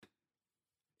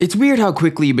It's weird how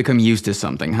quickly you become used to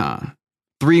something, huh?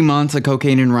 3 months of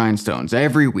cocaine and rhinestones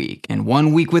every week, and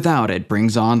 1 week without it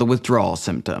brings on the withdrawal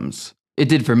symptoms. It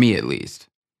did for me at least.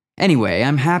 Anyway,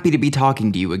 I'm happy to be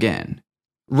talking to you again.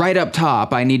 Right up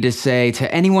top, I need to say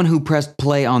to anyone who pressed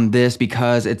play on this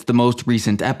because it's the most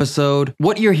recent episode,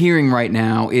 what you're hearing right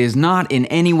now is not in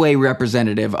any way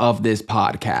representative of this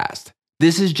podcast.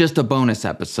 This is just a bonus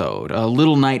episode, a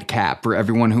little nightcap for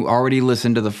everyone who already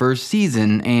listened to the first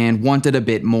season and wanted a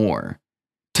bit more.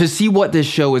 To see what this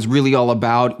show is really all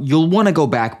about, you'll want to go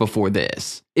back before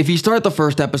this. If you start the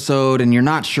first episode and you're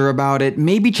not sure about it,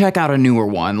 maybe check out a newer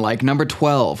one like number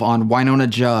 12 on Wynonna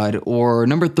Judd or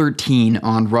number 13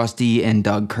 on Rusty and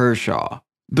Doug Kershaw.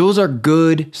 Those are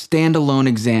good, standalone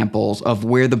examples of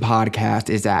where the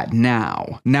podcast is at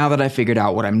now that I figured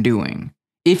out what I'm doing.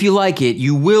 If you like it,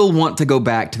 you will want to go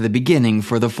back to the beginning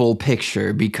for the full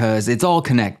picture because it's all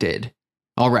connected.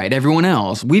 Alright, everyone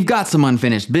else, we've got some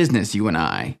unfinished business, you and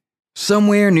I.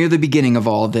 Somewhere near the beginning of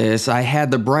all this, I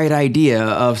had the bright idea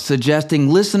of suggesting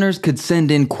listeners could send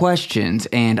in questions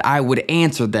and I would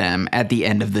answer them at the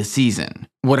end of the season.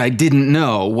 What I didn't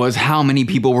know was how many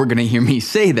people were going to hear me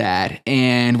say that,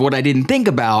 and what I didn't think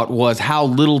about was how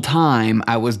little time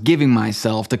I was giving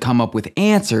myself to come up with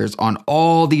answers on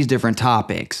all these different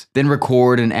topics, then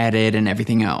record and edit and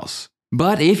everything else.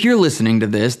 But if you're listening to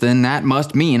this, then that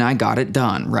must mean I got it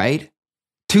done, right?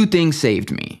 2 things saved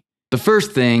me. The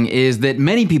first thing is that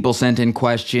many people sent in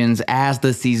questions as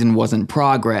the season was in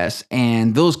progress,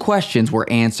 and those questions were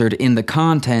answered in the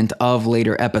content of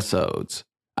later episodes.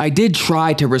 I did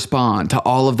try to respond to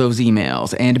all of those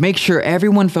emails and make sure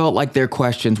everyone felt like their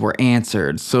questions were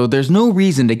answered, so there's no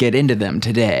reason to get into them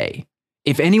today.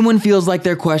 If anyone feels like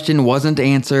their question wasn't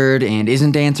answered and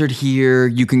isn't answered here,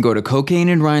 you can go to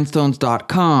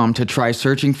cocaineandrhinestones.com to try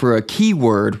searching for a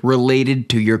keyword related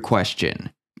to your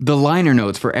question. The liner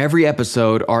notes for every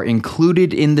episode are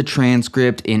included in the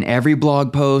transcript in every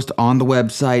blog post on the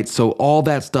website, so all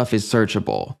that stuff is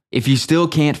searchable. If you still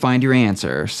can't find your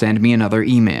answer, send me another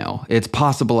email. It's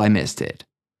possible I missed it.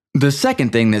 The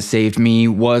second thing that saved me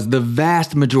was the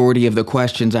vast majority of the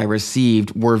questions I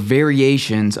received were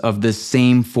variations of the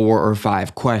same 4 or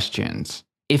 5 questions.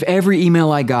 If every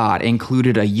email I got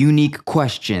included a unique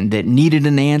question that needed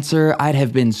an answer, I'd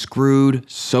have been screwed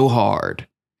so hard.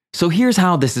 So here's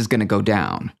how this is going to go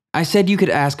down. I said you could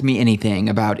ask me anything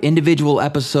about individual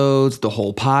episodes, the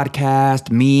whole podcast,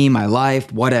 me, my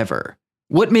life, whatever.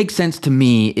 What makes sense to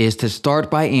me is to start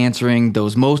by answering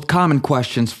those most common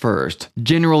questions first,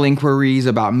 general inquiries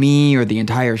about me or the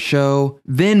entire show,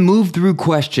 then move through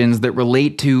questions that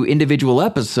relate to individual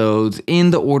episodes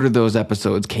in the order those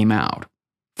episodes came out.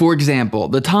 For example,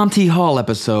 the Tom T. Hall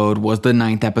episode was the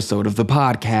 9th episode of the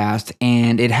podcast,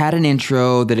 and it had an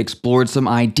intro that explored some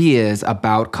ideas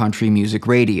about country music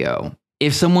radio.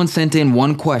 If someone sent in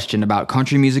one question about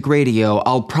country music radio,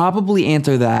 I'll probably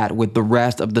answer that with the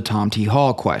rest of the Tom T.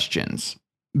 Hall questions.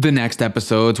 The next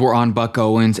episodes were on Buck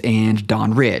Owens and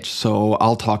Don Rich, so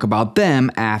I'll talk about them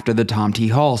after the Tom T.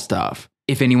 Hall stuff.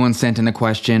 If anyone sent in a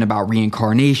question about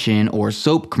reincarnation or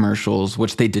soap commercials,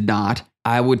 which they did not,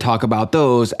 I would talk about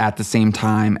those at the same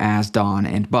time as Don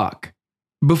and Buck.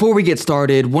 Before we get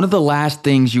started, one of the last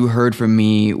things you heard from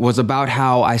me was about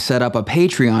how I set up a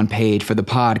Patreon page for the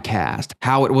podcast,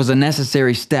 how it was a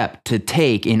necessary step to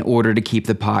take in order to keep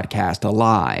the podcast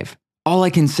alive. All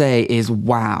I can say is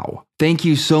wow. Thank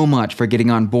you so much for getting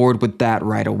on board with that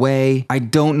right away. I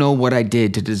don't know what I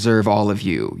did to deserve all of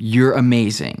you. You're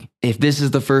amazing. If this is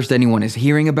the first anyone is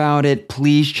hearing about it,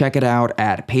 please check it out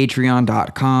at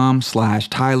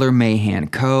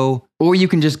patreon.com/TylerMahanCo. Or you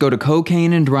can just go to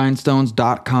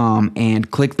cocaineandrhinestones.com and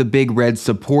click the big red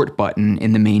support button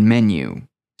in the main menu.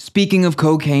 Speaking of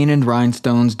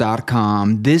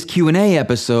cocaineandrhinestones.com, this Q&A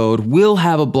episode will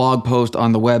have a blog post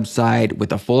on the website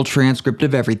with a full transcript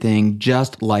of everything,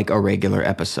 just like a regular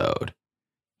episode.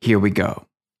 Here we go.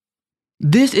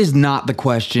 This is not the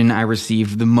question I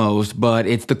received the most, but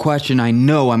it's the question I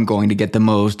know I'm going to get the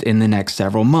most in the next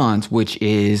several months, which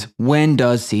is, when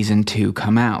does Season 2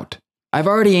 come out? I've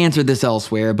already answered this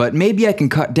elsewhere, but maybe I can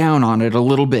cut down on it a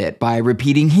little bit by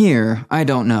repeating here. I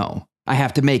don't know. I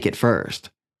have to make it first.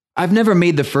 I've never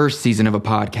made the first season of a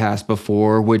podcast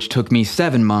before, which took me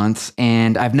 7 months,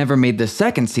 and I've never made the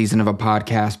second season of a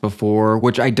podcast before,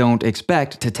 which I don't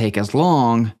expect to take as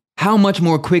long. How much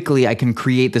more quickly I can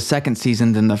create the second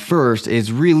season than the first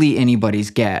is really anybody's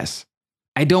guess.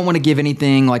 I don't want to give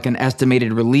anything like an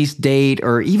estimated release date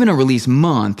or even a release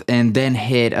month and then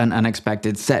hit an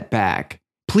unexpected setback.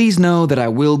 Please know that I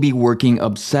will be working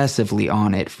obsessively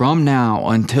on it from now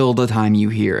until the time you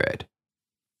hear it.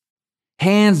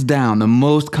 Hands down, the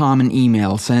most common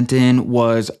email sent in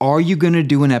was, "Are you gonna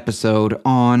do an episode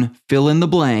on fill in the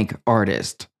blank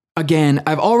artist?" Again,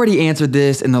 I've already answered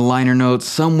this in the liner notes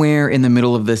somewhere in the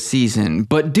middle of this season,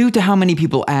 but due to how many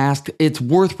people asked, it's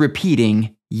worth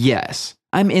repeating, yes.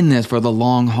 I'm in this for the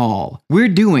long haul. We're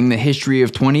doing the history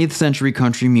of 20th century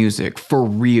country music for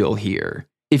real here.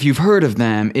 If you've heard of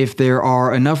them, if there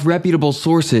are enough reputable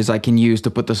sources I can use to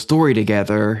put the story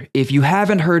together, if you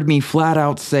haven't heard me flat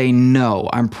out say no,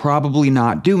 I'm probably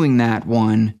not doing that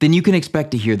one, then you can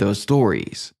expect to hear those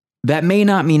stories. That may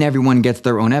not mean everyone gets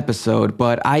their own episode,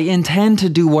 but I intend to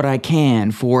do what I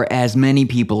can for as many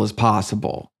people as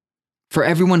possible. For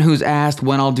everyone who's asked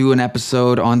when I'll do an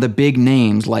episode on the big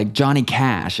names like Johnny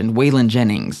Cash and Waylon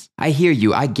Jennings, I hear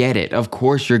you, I get it, of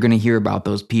course you're gonna hear about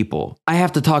those people. I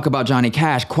have to talk about Johnny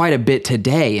Cash quite a bit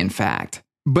today, in fact.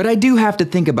 But I do have to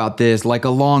think about this like a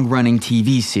long-running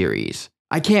TV series.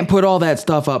 I can't put all that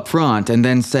stuff up front and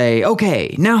then say,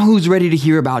 okay, now who's ready to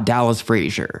hear about Dallas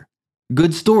Frazier?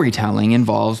 Good storytelling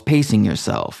involves pacing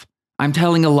yourself. I'm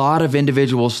telling a lot of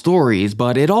individual stories,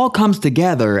 but it all comes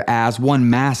together as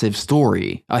one massive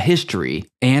story, a history,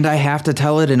 and I have to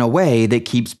tell it in a way that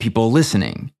keeps people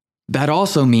listening. That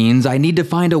also means I need to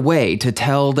find a way to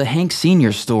tell the Hank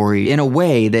Sr. story in a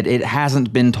way that it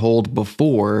hasn't been told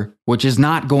before, which is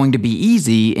not going to be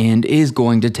easy and is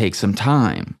going to take some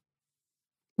time.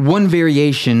 One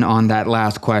variation on that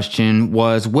last question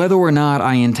was whether or not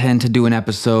I intend to do an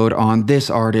episode on this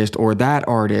artist or that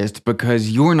artist because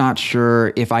you're not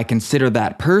sure if I consider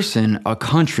that person a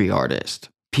country artist.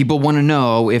 People want to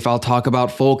know if I'll talk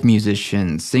about folk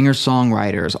musicians,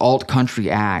 singer-songwriters,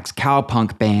 alt-country acts,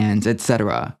 cowpunk bands,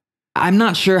 etc. I'm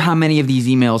not sure how many of these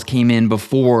emails came in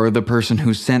before the person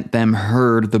who sent them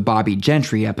heard the Bobbie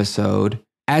Gentry episode.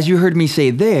 As you heard me say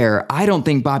there, I don't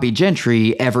think Bobbie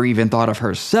Gentry ever even thought of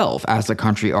herself as a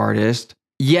country artist,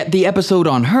 yet the episode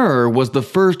on her was the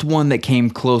first one that came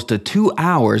close to 2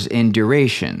 hours in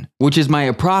duration, which is my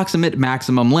approximate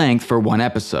maximum length for one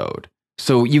episode.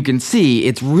 So you can see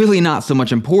it's really not so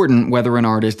much important whether an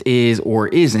artist is or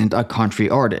isn't a country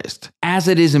artist, as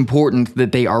it is important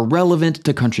that they are relevant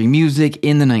to country music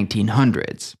in the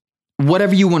 1900s.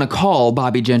 Whatever you want to call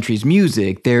Bobbie Gentry's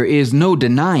music, there is no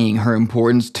denying her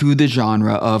importance to the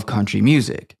genre of country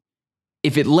music.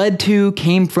 If it led to,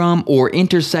 came from, or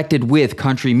intersected with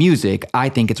country music, I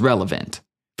think it's relevant.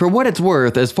 For what it's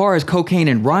worth, as far as Cocaine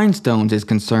and Rhinestones is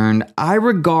concerned, I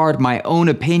regard my own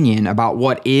opinion about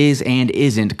what is and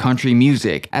isn't country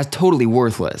music as totally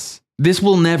worthless. This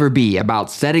will never be about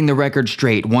setting the record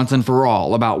straight once and for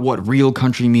all about what real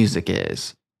country music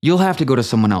is. You'll have to go to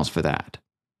someone else for that.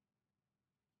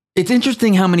 It's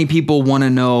interesting how many people want to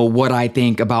know what I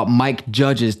think about Mike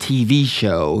Judge's TV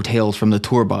show, Tales from the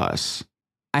Tour Bus.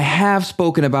 I have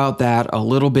spoken about that a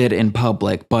little bit in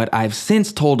public, but I've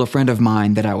since told a friend of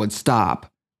mine that I would stop.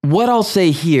 What I'll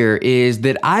say here is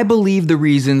that I believe the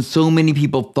reason so many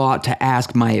people thought to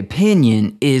ask my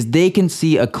opinion is they can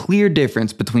see a clear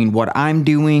difference between what I'm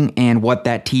doing and what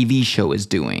that TV show is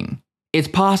doing. It's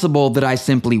possible that I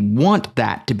simply want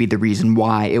that to be the reason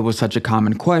why it was such a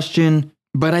common question,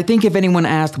 but I think if anyone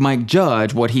asked Mike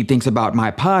Judge what he thinks about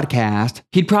my podcast,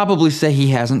 he'd probably say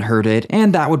he hasn't heard it,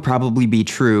 and that would probably be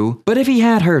true. But if he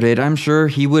had heard it, I'm sure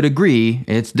he would agree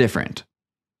it's different.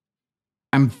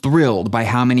 I'm thrilled by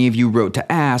how many of you wrote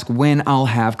to ask when I'll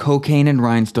have Cocaine and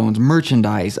Rhinestones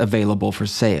merchandise available for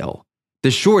sale.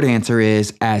 The short answer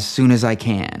is as soon as I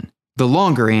can. The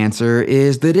longer answer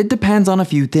is that it depends on a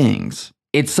few things.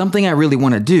 It's something I really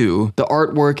want to do. The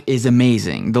artwork is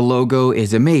amazing. The logo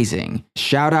is amazing.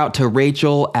 Shout out to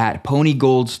Rachel at Pony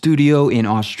Gold Studio in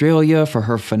Australia for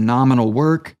her phenomenal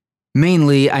work.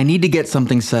 Mainly, I need to get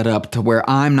something set up to where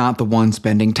I'm not the one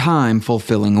spending time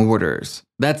fulfilling orders.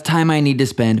 That's time I need to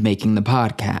spend making the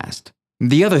podcast.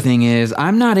 The other thing is,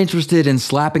 I'm not interested in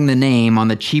slapping the name on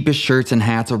the cheapest shirts and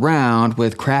hats around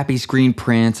with crappy screen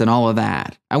prints and all of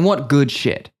that. I want good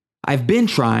shit. I've been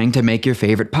trying to make your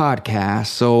favorite podcast,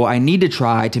 so I need to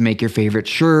try to make your favorite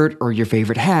shirt or your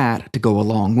favorite hat to go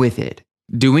along with it.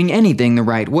 Doing anything the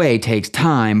right way takes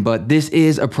time, but this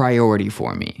is a priority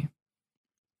for me.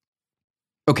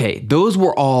 Okay, those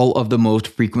were all of the most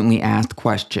frequently asked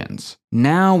questions.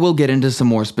 Now we'll get into some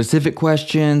more specific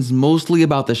questions, mostly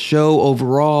about the show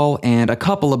overall and a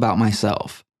couple about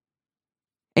myself.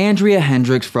 Andrea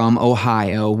Hendricks from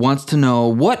Ohio wants to know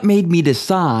what made me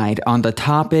decide on the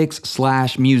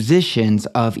topics/musicians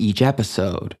of each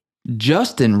episode.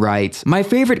 Justin writes, my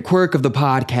favorite quirk of the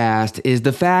podcast is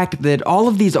the fact that all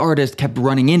of these artists kept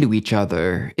running into each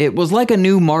other. It was like a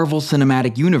new Marvel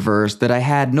Cinematic Universe that I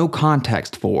had no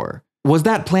context for. Was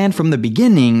that planned from the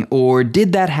beginning, or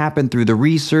did that happen through the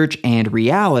research and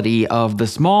reality of the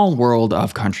small world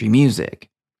of country music?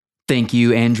 Thank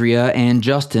you, Andrea and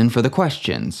Justin, for the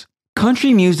questions.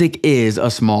 Country music is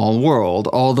a small world,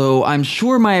 although I'm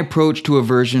sure my approach to a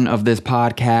version of this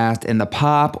podcast in the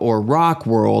pop or rock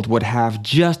world would have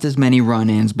just as many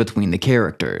run-ins between the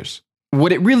characters.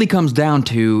 What it really comes down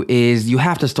to is you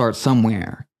have to start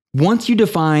somewhere. Once you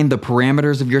define the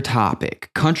parameters of your topic,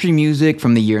 country music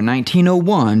from the year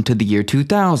 1901 to the year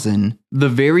 2000, the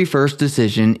very first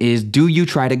decision is, do you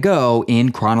try to go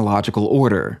in chronological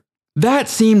order? That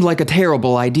seemed like a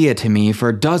terrible idea to me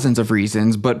for dozens of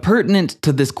reasons, but pertinent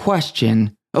to this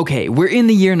question, okay, we're in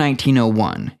the year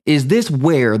 1901. Is this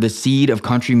where the seed of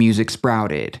country music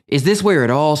sprouted? Is this where it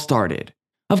all started?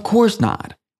 Of course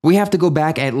not. We have to go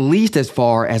back at least as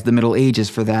far as the Middle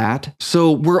Ages for that,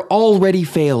 so we're already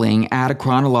failing at a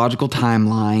chronological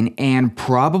timeline and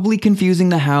probably confusing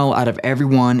the hell out of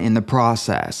everyone in the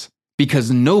process. Because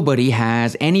nobody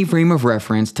has any frame of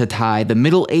reference to tie the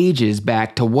Middle Ages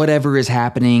back to whatever is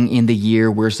happening in the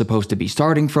year we're supposed to be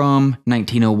starting from,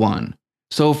 1901.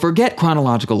 So forget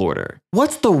chronological order.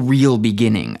 What's the real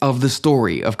beginning of the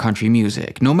story of country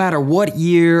music, no matter what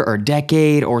year or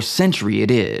decade or century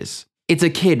it is? It's a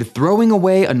kid throwing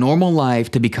away a normal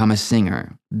life to become a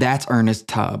singer. That's Ernest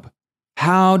Tubb.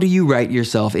 How do you write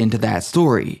yourself into that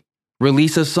story?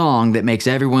 Release a song that makes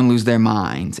everyone lose their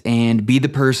minds, and be the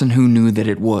person who knew that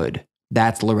it would.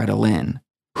 That's Loretta Lynn.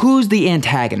 Who's the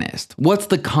antagonist? What's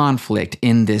the conflict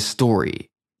in this story?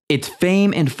 It's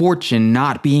fame and fortune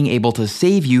not being able to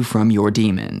save you from your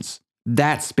demons.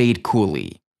 That's Spade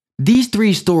Cooley. These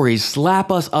three stories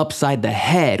slap us upside the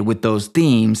head with those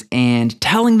themes, and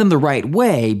telling them the right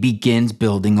way begins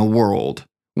building a world.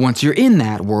 Once you're in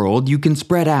that world, you can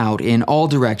spread out in all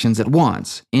directions at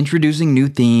once, introducing new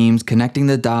themes, connecting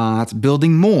the dots,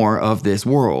 building more of this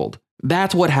world.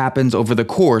 That's what happens over the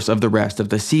course of the rest of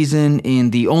the season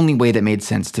in the only way that made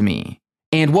sense to me.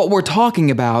 And what we're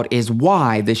talking about is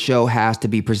why the show has to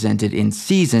be presented in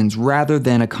seasons rather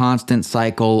than a constant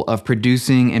cycle of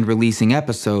producing and releasing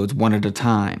episodes one at a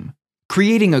time.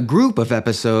 Creating a group of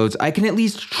episodes, I can at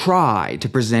least try to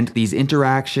present these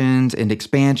interactions and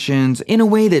expansions in a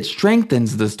way that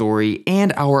strengthens the story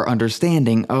and our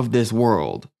understanding of this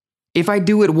world. If I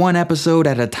do it one episode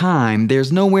at a time,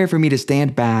 there's nowhere for me to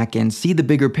stand back and see the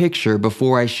bigger picture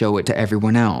before I show it to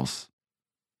everyone else.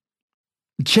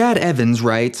 Chad Evans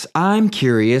writes, I'm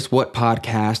curious what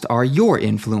podcasts are your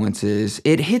influences.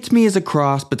 It hits me as a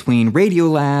cross between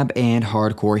Radiolab and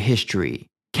Hardcore History.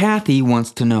 Kathy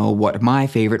wants to know what my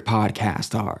favorite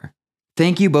podcasts are.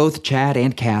 Thank you both, Chad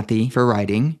and Kathy, for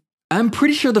writing. I'm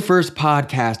pretty sure the first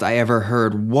podcast I ever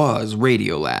heard was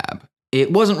Radiolab.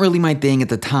 It wasn't really my thing at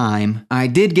the time. I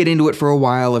did get into it for a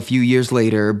while a few years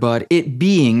later, but it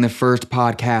being the first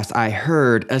podcast I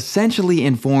heard essentially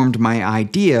informed my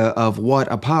idea of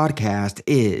what a podcast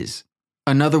is.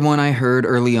 Another one I heard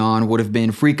early on would have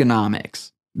been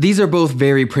Freakonomics. These are both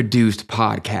very produced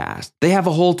podcasts. They have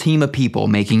a whole team of people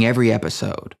making every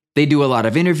episode. They do a lot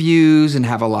of interviews and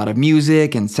have a lot of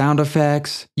music and sound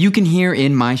effects. You can hear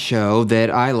in my show that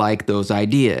I like those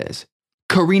ideas.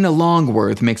 Karina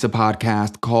Longworth makes a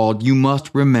podcast called You Must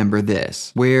Remember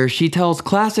This, where she tells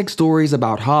classic stories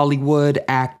about Hollywood,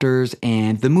 actors,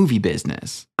 and the movie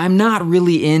business. I'm not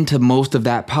really into most of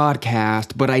that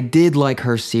podcast, but I did like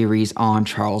her series on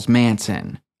Charles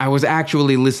Manson. I was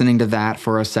actually listening to that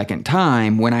for a second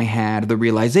time when I had the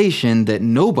realization that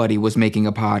nobody was making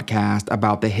a podcast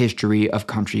about the history of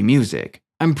country music.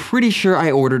 I'm pretty sure I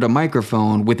ordered a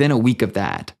microphone within a week of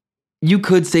that. You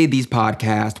could say these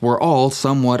podcasts were all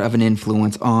somewhat of an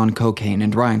influence on Cocaine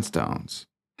and Rhinestones.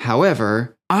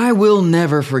 However, I will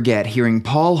never forget hearing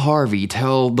Paul Harvey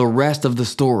tell the rest of the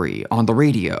story on the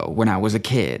radio when I was a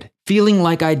kid, feeling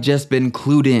like I'd just been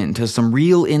clued in to some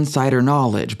real insider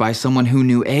knowledge by someone who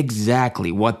knew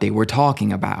exactly what they were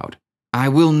talking about. I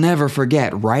will never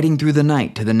forget riding through the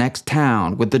night to the next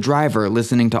town with the driver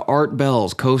listening to Art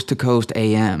Bell's Coast to Coast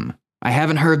AM. I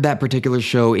haven't heard that particular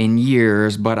show in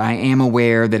years, but I am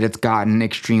aware that it's gotten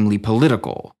extremely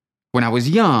political. When I was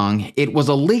young, it was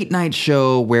a late-night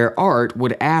show where Art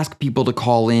would ask people to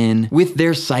call in with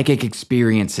their psychic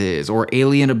experiences or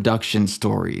alien abduction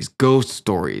stories, ghost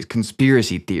stories,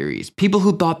 conspiracy theories, people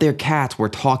who thought their cats were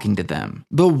talking to them.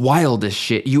 The wildest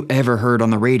shit you ever heard on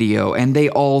the radio, and they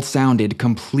all sounded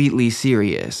completely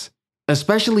serious.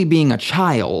 Especially being a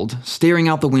child, staring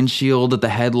out the windshield at the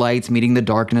headlights meeting the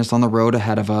darkness on the road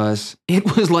ahead of us,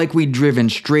 it was like we'd driven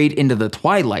straight into the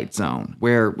Twilight Zone,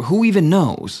 where who even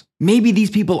knows? Maybe these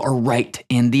people are right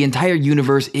and the entire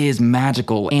universe is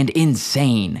magical and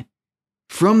insane.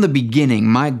 From the beginning,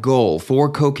 my goal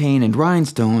for Cocaine and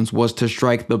Rhinestones was to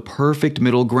strike the perfect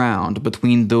middle ground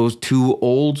between those two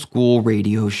old school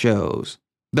radio shows.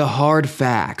 The hard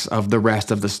facts of the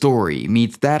rest of the story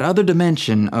meets that other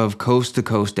dimension of Coast to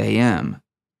Coast AM.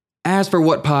 As for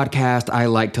what podcast I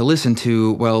like to listen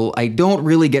to, well, I don't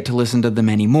really get to listen to them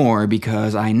anymore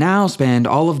because I now spend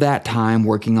all of that time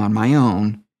working on my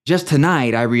own. Just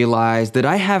tonight, I realized that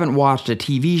I haven't watched a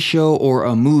TV show or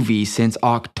a movie since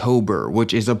October,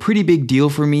 which is a pretty big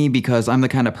deal for me because I'm the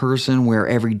kind of person where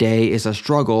every day is a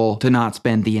struggle to not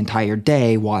spend the entire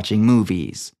day watching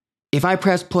movies. If I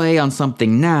press play on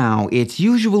something now, it's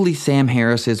usually Sam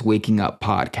Harris's Waking Up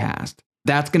podcast.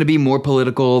 That's going to be more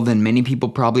political than many people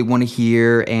probably want to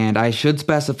hear, and I should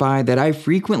specify that I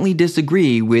frequently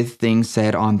disagree with things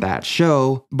said on that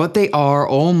show, but they are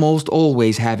almost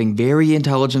always having very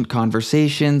intelligent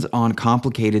conversations on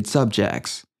complicated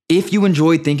subjects. If you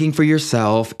enjoy thinking for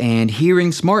yourself and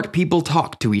hearing smart people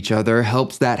talk to each other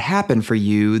helps that happen for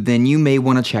you, then you may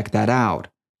want to check that out.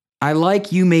 I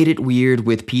like You Made It Weird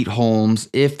with Pete Holmes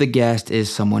if the guest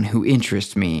is someone who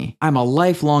interests me. I'm a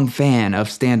lifelong fan of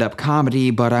stand-up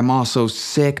comedy, but I'm also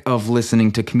sick of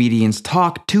listening to comedians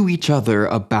talk to each other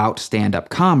about stand-up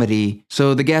comedy,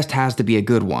 so the guest has to be a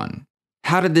good one.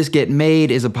 How Did This Get Made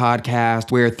is a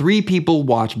podcast where 3 people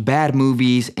watch bad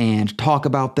movies and talk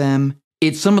about them.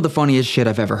 It's some of the funniest shit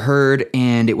I've ever heard,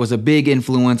 and it was a big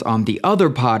influence on the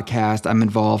other podcast I'm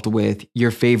involved with,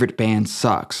 Your Favorite Band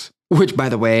Sucks. Which, by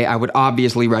the way, I would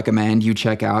obviously recommend you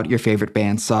check out Your Favorite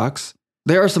Band Sucks.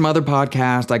 There are some other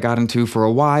podcasts I got into for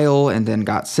a while and then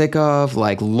got sick of,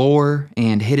 like Lore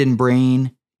and Hidden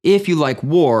Brain. If you like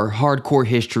war, Hardcore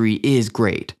History is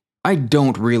great. I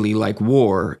don't really like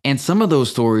war, and some of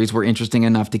those stories were interesting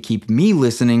enough to keep me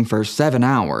listening for 7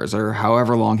 hours, or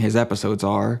however long his episodes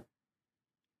are.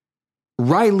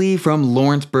 Riley from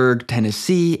Lawrenceburg,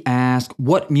 Tennessee asked,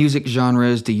 what music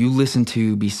genres do you listen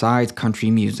to besides country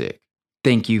music?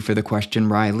 Thank you for the question,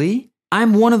 Riley.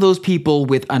 I'm one of those people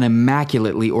with an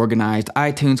immaculately organized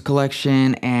iTunes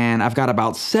collection, and I've got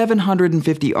about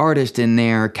 750 artists in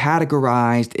there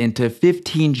categorized into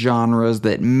 15 genres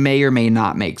that may or may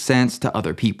not make sense to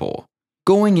other people.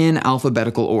 Going in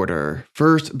alphabetical order,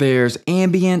 first there's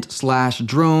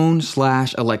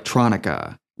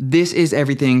ambient/drone/electronica. This is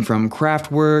everything from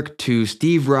Kraftwerk to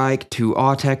Steve Reich to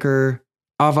Autechre.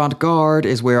 Avant-garde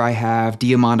is where I have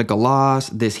Diamanda Galas,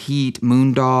 This Heat,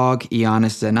 Moondog,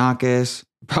 Ioannis Xenakis.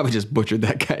 Probably just butchered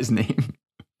that guy's name.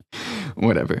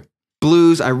 Whatever.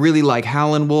 Blues, I really like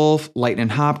Howlin' Wolf, Lightnin'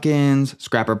 Hopkins,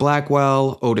 Scrapper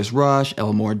Blackwell, Otis Rush,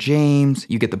 Elmore James.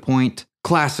 You get the point.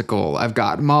 Classical, I've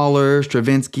got Mahler,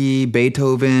 Stravinsky,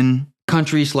 Beethoven.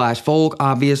 Country/folk,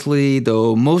 obviously,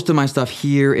 though most of my stuff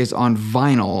here is on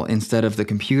vinyl instead of the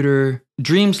computer.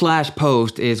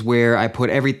 Dream/post is where I put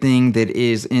everything that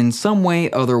is in some way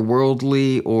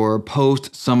otherworldly or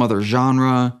post some other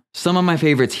genre. Some of my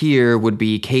favorites here would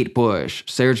be Kate Bush,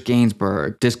 Serge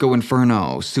Gainsbourg, Disco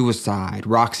Inferno, Suicide,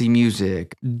 Roxy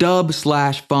Music.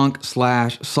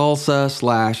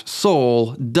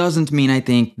 Dub/funk/salsa/soul doesn't mean I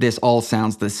think this all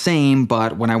sounds the same,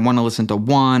 but when I want to listen to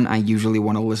one, I usually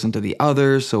want to listen to the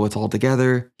other, so it's all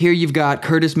together. Here you've got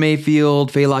Curtis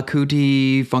Mayfield, Fela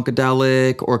Kuti,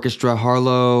 Funkadelic, Orchestra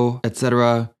Harlow,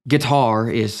 etc. Guitar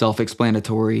is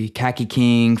self-explanatory. Kaki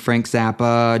King, Frank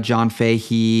Zappa, John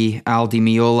Fahey, Al Di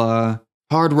Meola.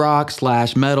 Hard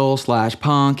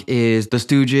rock/metal/punk is The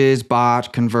Stooges,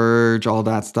 Botch, Converge, all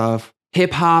that stuff.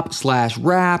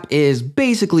 Hip-hop/rap is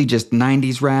basically just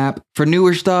 90s rap. For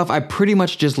newer stuff, I pretty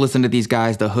much just listen to these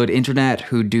guys, The Hood Internet,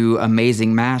 who do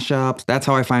amazing mashups. That's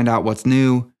how I find out what's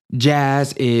new.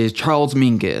 Jazz is Charles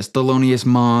Mingus, Thelonious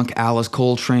Monk, Alice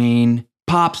Coltrane.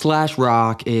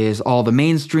 Pop/rock is all the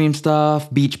mainstream stuff,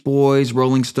 Beach Boys,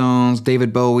 Rolling Stones,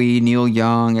 David Bowie, Neil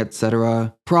Young,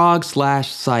 etc.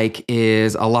 Prog/psych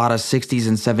is a lot of 60s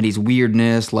and 70s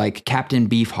weirdness like Captain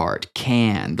Beefheart,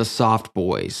 Can, The Soft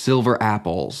Boys, Silver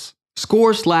Apples.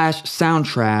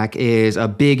 Score/soundtrack is a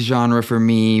big genre for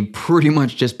me, pretty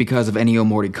much just because of Ennio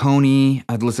Morricone.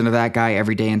 I'd listen to that guy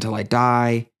every day until I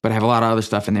die, but I have a lot of other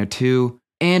stuff in there too.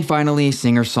 And finally,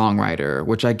 singer-songwriter,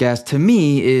 which I guess to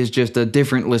me is just a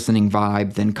different listening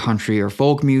vibe than country or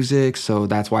folk music, so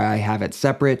that's why I have it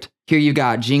separate. Here you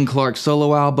got Gene Clark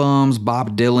solo albums,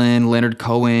 Bob Dylan, Leonard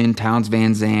Cohen, Townes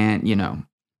Van Zandt, you know.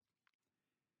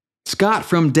 Scott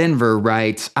from Denver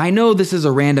writes, I know this is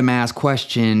a random-ass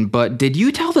question, but did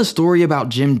you tell the story about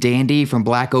Jim Dandy from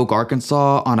Black Oak,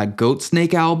 Arkansas on a Goat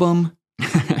Snake album?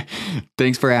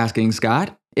 Thanks for asking,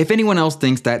 Scott. If anyone else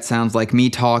thinks that sounds like me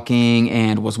talking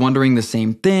and was wondering the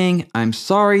same thing, I'm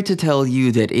sorry to tell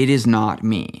you that it is not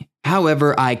me.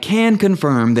 However, I can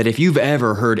confirm that if you've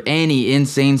ever heard any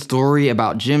insane story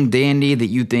about Jim Dandy that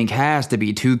you think has to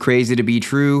be too crazy to be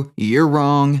true, you're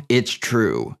wrong, it's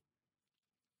true.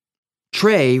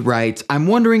 Trey writes, I'm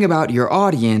wondering about your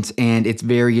audience and its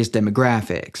various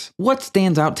demographics. What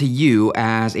stands out to you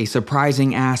as a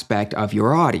surprising aspect of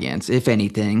your audience, if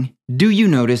anything? Do you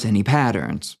notice any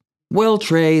patterns? Well,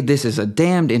 Trey, this is a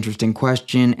damned interesting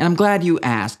question, and I'm glad you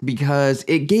asked because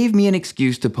it gave me an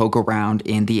excuse to poke around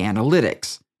in the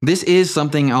analytics. This is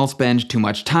something I'll spend too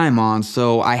much time on,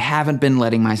 so I haven't been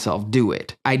letting myself do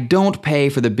it. I don't pay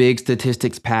for the big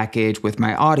statistics package with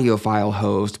my audiophile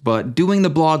host, but doing the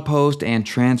blog post and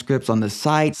transcripts on the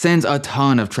site sends a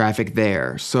ton of traffic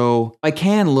there, so I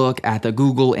can look at the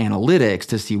Google Analytics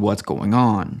to see what's going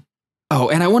on. Oh,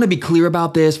 and I want to be clear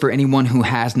about this for anyone who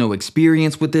has no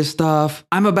experience with this stuff.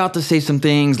 I'm about to say some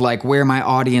things like where my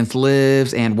audience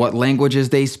lives and what languages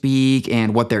they speak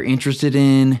and what they're interested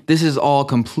in. This is all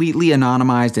completely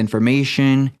anonymized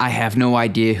information. I have no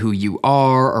idea who you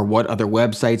are or what other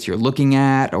websites you're looking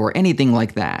at or anything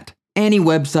like that. Any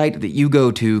website that you go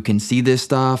to can see this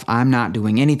stuff. I'm not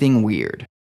doing anything weird.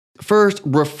 First,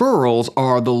 referrals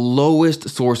are the lowest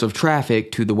source of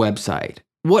traffic to the website.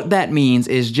 What that means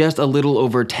is just a little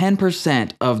over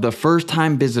 10% of the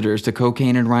first-time visitors to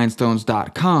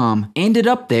cocaineandrhinestones.com ended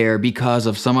up there because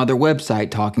of some other website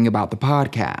talking about the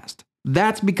podcast.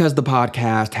 That's because the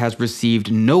podcast has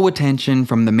received no attention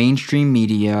from the mainstream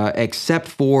media except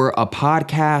for a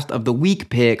podcast of the week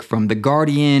pick from The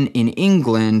Guardian in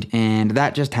England, and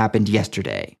that just happened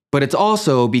yesterday. But it's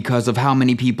also because of how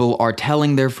many people are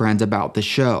telling their friends about the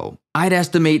show. I'd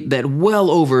estimate that well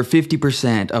over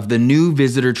 50% of the new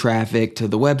visitor traffic to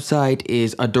the website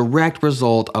is a direct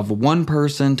result of one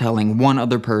person telling one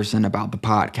other person about the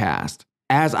podcast.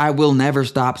 As I will never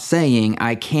stop saying,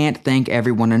 I can't thank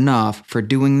everyone enough for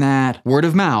doing that. Word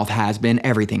of mouth has been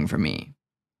everything for me.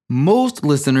 Most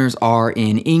listeners are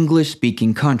in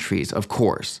English-speaking countries, of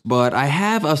course, but I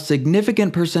have a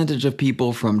significant percentage of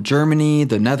people from Germany,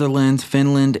 the Netherlands,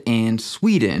 Finland, and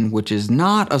Sweden, which is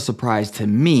not a surprise to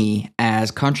me,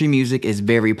 as country music is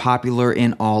very popular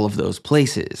in all of those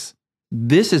places.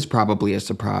 This is probably a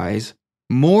surprise.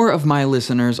 More of my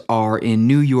listeners are in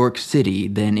New York City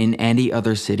than in any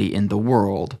other city in the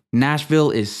world.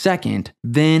 Nashville is second,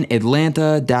 then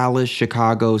Atlanta, Dallas,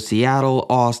 Chicago, Seattle,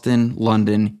 Austin,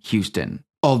 London, Houston.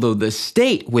 Although the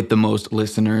state with the most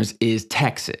listeners is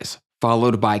Texas,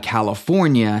 followed by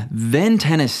California, then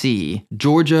Tennessee,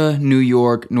 Georgia, New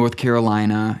York, North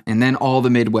Carolina, and then all the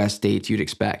Midwest states you'd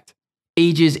expect.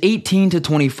 Ages 18 to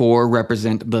 24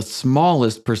 represent the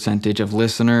smallest percentage of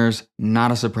listeners,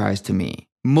 not a surprise to me.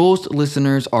 Most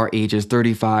listeners are ages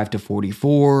 35 to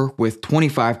 44, with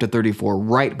 25 to 34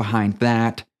 right behind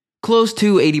that. Close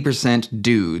to 80%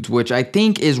 dudes, which I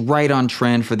think is right on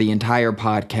trend for the entire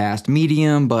podcast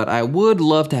medium, but I would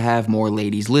love to have more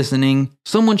ladies listening.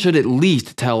 Someone should at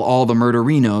least tell all the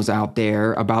murderinos out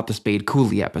there about the Spade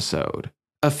Cooley episode.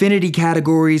 Affinity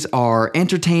categories are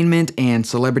entertainment and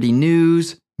celebrity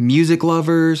news, music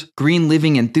lovers, green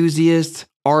living enthusiasts,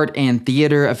 art and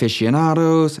theater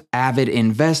aficionados, avid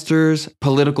investors,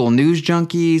 political news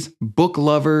junkies, book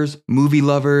lovers, movie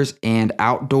lovers, and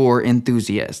outdoor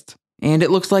enthusiasts. And it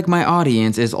looks like my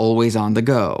audience is always on the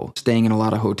go, staying in a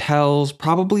lot of hotels,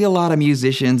 probably a lot of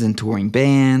musicians and touring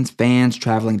bands, fans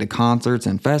traveling to concerts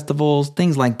and festivals,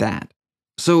 things like that.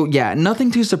 So yeah, nothing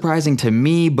too surprising to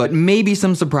me, but maybe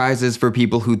some surprises for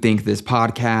people who think this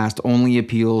podcast only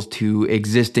appeals to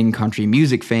existing country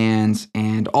music fans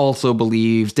and also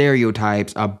believe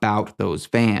stereotypes about those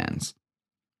fans.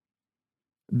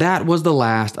 That was the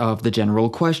last of the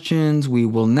general questions. We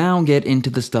will now get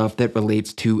into the stuff that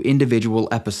relates to individual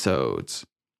episodes.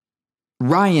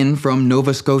 Ryan from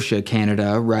Nova Scotia,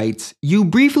 Canada writes, you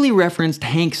briefly referenced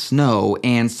Hank Snow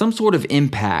and some sort of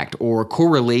impact or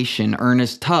correlation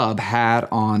Ernest Tubb had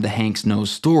on the Hank Snow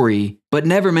story, but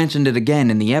never mentioned it again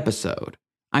in the episode.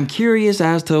 I'm curious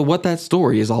as to what that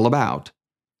story is all about.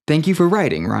 Thank you for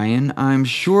writing, Ryan. I'm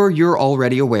sure you're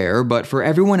already aware, but for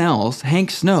everyone else,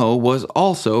 Hank Snow was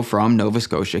also from Nova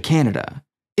Scotia, Canada.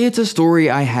 It's a story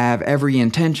I have every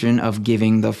intention of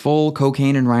giving the full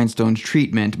Cocaine and Rhinestones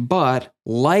treatment, but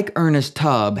like Ernest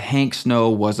Tubb, Hank Snow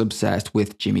was obsessed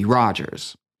with Jimmie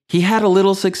Rodgers. He had a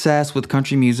little success with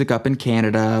country music up in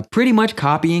Canada, pretty much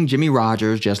copying Jimmie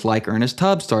Rodgers just like Ernest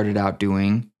Tubb started out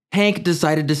doing. Hank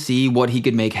decided to see what he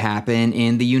could make happen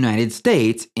in the United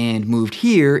States and moved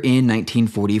here in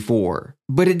 1944.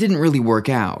 But it didn't really work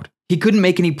out. He couldn't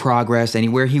make any progress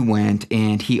anywhere he went,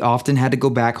 and he often had to go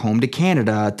back home to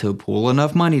Canada to pull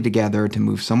enough money together to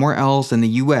move somewhere else in the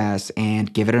US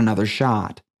and give it another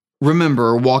shot.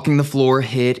 Remember, Walking the Floor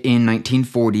hit in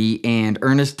 1940 and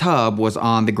Ernest Tubb was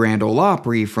on the Grand Ole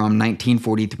Opry from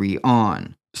 1943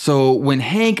 on. So when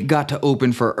Hank got to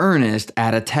open for Ernest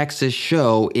at a Texas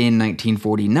show in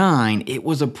 1949, it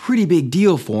was a pretty big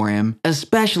deal for him,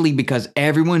 especially because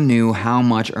everyone knew how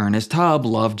much Ernest Tubb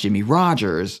loved Jimmie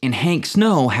Rodgers, and Hank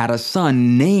Snow had a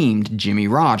son named Jimmie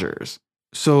Rodgers.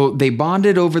 So they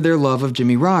bonded over their love of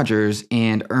Jimmie Rodgers,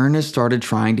 and Ernest started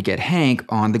trying to get Hank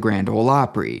on the Grand Ole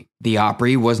Opry. The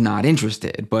Opry was not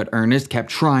interested, but Ernest kept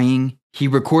trying. He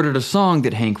recorded a song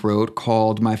that Hank wrote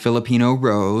called My Filipino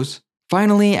Rose.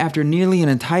 Finally, after nearly an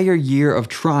entire year of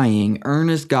trying,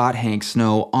 Ernest got Hank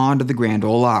Snow onto the Grand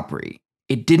Ole Opry.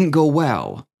 It didn't go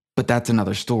well, but that's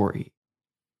another story.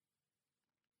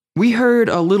 We heard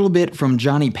a little bit from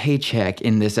Johnny Paycheck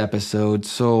in this episode,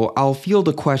 so I'll field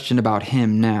a question about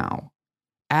him now.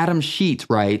 Adam Sheets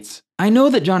writes, I know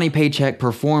that Johnny Paycheck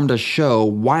performed a show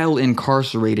while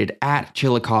incarcerated at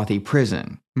Chillicothe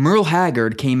Prison. Merle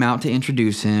Haggard came out to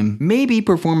introduce him, maybe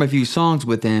perform a few songs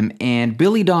with him, and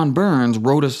Billy Don Burns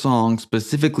wrote a song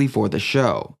specifically for the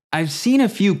show. I've seen a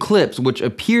few clips which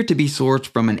appear to be sourced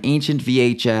from an ancient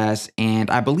VHS, and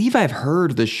I believe I've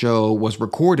heard the show was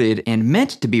recorded and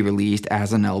meant to be released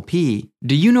as an LP.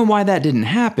 Do you know why that didn't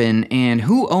happen, and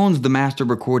who owns the master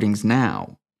recordings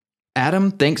now?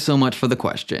 Adam, thanks so much for the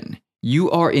question.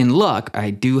 You are in luck, I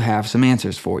do have some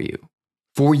answers for you.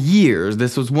 For years,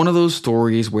 this was one of those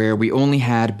stories where we only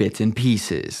had bits and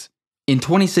pieces. In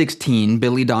 2016,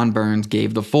 Billy Don Burns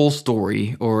gave the full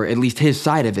story, or at least his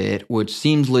side of it, which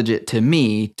seems legit to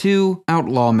me, to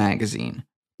Outlaw Magazine.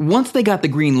 Once they got the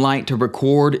green light to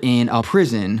record in a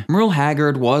prison, Merle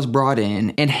Haggard was brought in,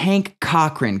 and Hank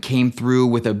Cochran came through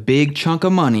with a big chunk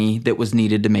of money that was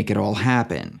needed to make it all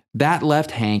happen. That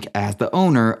left Hank as the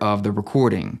owner of the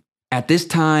recording. At this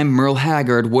time, Merle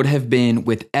Haggard would have been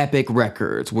with Epic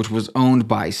Records, which was owned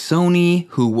by Sony,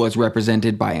 who was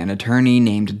represented by an attorney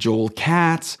named Joel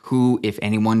Katz, who, if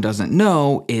anyone doesn't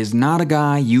know, is not a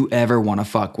guy you ever want to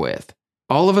fuck with.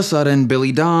 All of a sudden,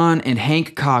 Billy Don and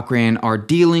Hank Cochran are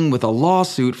dealing with a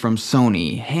lawsuit from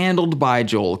Sony, handled by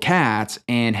Joel Katz,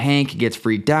 and Hank gets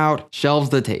freaked out, shelves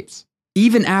the tapes.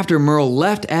 Even after Merle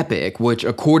left Epic, which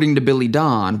according to Billy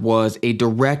Don was a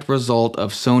direct result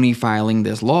of Sony filing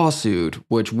this lawsuit,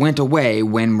 which went away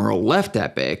when Merle left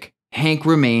Epic, Hank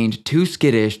remained too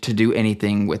skittish to do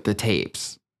anything with the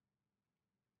tapes.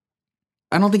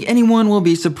 I don't think anyone will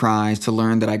be surprised to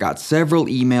learn that I got several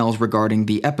emails regarding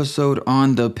the episode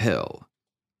on the pill.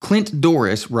 Clint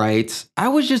Doris writes, I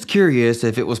was just curious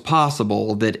if it was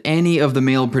possible that any of the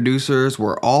male producers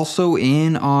were also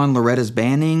in on Loretta's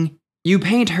banning. You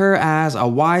paint her as a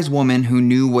wise woman who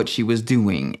knew what she was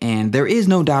doing, and there is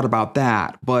no doubt about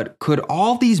that, but could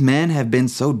all these men have been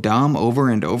so dumb over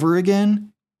and over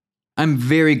again? I'm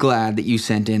very glad that you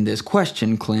sent in this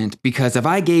question, Clint, because if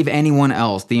I gave anyone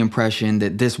else the impression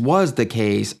that this was the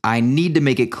case, I need to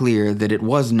make it clear that it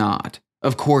was not.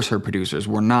 Of course her producers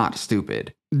were not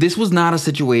stupid. This was not a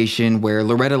situation where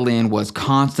Loretta Lynn was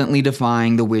constantly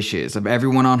defying the wishes of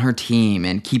everyone on her team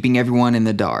and keeping everyone in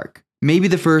the dark. Maybe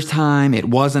the first time it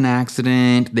was an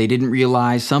accident, they didn't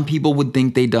realize some people would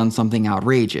think they'd done something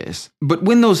outrageous. But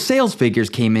when those sales figures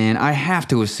came in, I have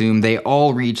to assume they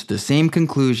all reached the same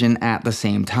conclusion at the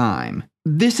same time.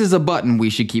 This is a button we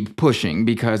should keep pushing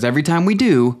because every time we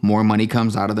do, more money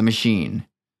comes out of the machine.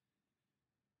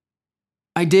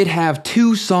 I did have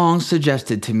 2 songs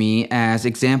suggested to me as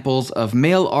examples of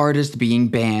male artists being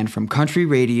banned from country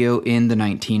radio in the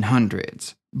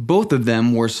 1900s. Both of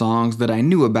them were songs that I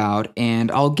knew about,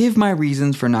 and I'll give my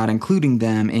reasons for not including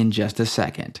them in just a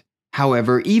second.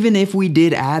 However, even if we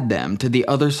did add them to the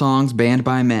other songs banned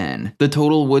by men, the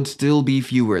total would still be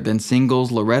fewer than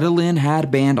singles Loretta Lynn had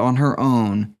banned on her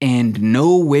own, and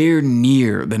nowhere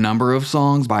near the number of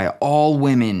songs by all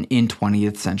women in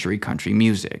 20th century country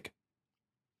music.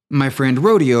 My friend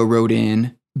Rodeo wrote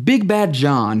in, Big Bad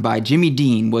John by Jimmy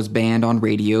Dean was banned on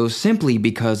radio simply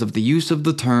because of the use of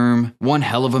the term one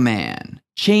hell of a man,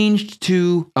 changed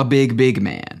to a big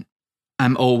man.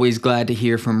 I'm always glad to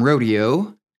hear from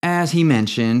Rodeo. As he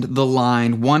mentioned, the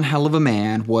line one hell of a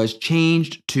man was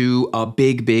changed to a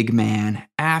big man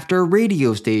after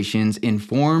radio stations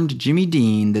informed Jimmy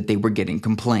Dean that they were getting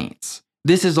complaints.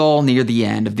 This is all near the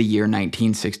end of the year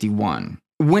 1961.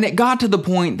 When it got to the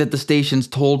point that the stations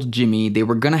told Jimmy they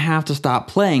were gonna have to stop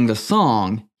playing the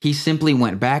song, he simply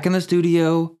went back in the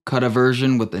studio, cut a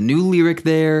version with a new lyric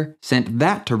there, sent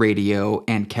that to radio,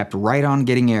 and kept right on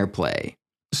getting airplay.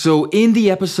 So in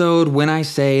the episode, when I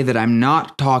say that I'm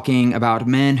not talking about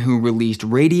men who released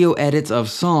radio edits of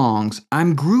songs,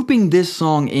 I'm grouping this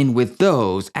song in with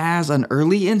those as an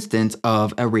early instance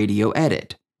of a radio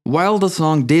edit. While the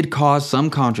song did cause some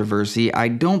controversy, I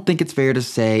don't think it's fair to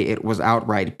say it was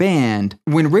outright banned.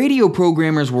 When radio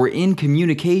programmers were in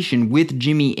communication with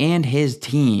Jimmy and his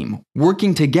team,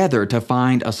 working together to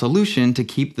find a solution to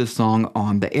keep the song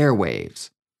on the airwaves.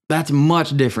 That's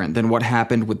much different than what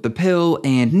happened with The Pill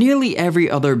and nearly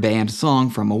every other banned song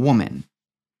from a woman.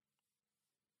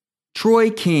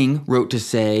 Troy King wrote to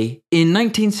say, in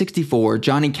 1964,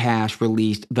 Johnny Cash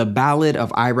released The Ballad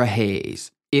of Ira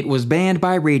Hayes. It was banned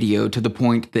by radio to the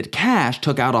point that Cash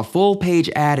took out a full-page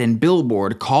ad in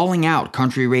Billboard calling out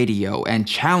country radio and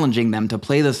challenging them to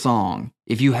play the song.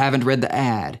 If you haven't read the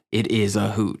ad, it is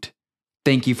a hoot.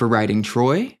 Thank you for writing,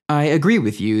 Troy. I agree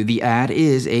with you, the ad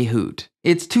is a hoot.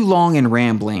 It's too long and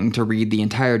rambling to read the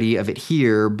entirety of it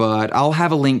here, but I'll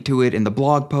have a link to it in the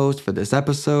blog post for this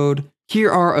episode.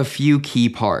 Here are a few key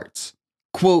parts.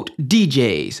 Quote,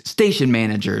 DJs, station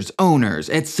managers, owners,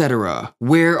 etc.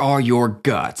 Where are your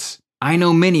guts? I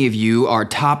know many of you are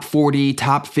top 40,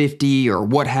 top 50, or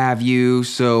what have you,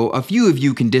 so a few of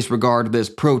you can disregard this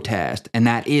protest, and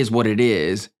that is what it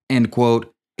is. End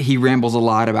quote. He rambles a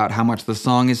lot about how much the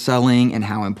song is selling and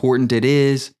how important it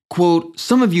is. Quote,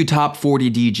 some of you top 40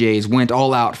 DJs went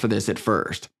all out for this at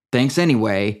first. Thanks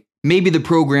anyway. Maybe the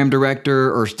program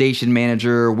director or station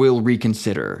manager will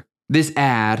reconsider. This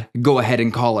ad, go ahead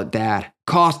and call it that,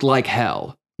 cost like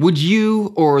hell. Would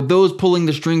you, or those pulling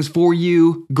the strings for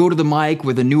you, go to the mic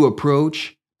with a new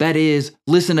approach? That is,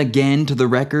 listen again to the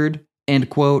record? End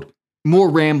quote. More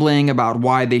rambling about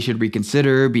why they should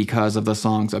reconsider because of the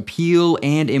song's appeal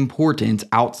and importance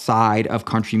outside of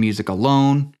country music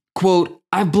alone. Quote,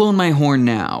 I've blown my horn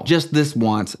now, just this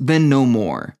once, then no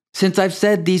more. Since I've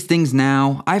said these things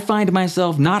now, I find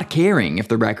myself not caring if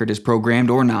the record is programmed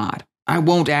or not. I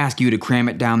won't ask you to cram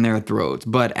it down their throats,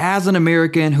 but as an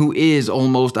American who is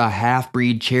almost a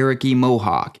half-breed Cherokee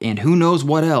Mohawk and who knows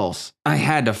what else, I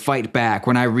had to fight back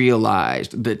when I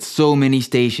realized that so many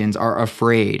stations are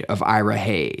afraid of Ira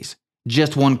Hayes.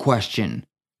 Just one question.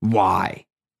 Why?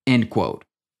 End quote.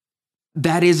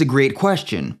 That is a great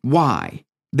question. Why?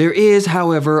 There is,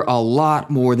 however, a lot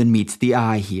more than meets the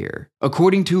eye here.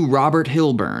 According to Robert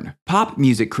Hilburn, pop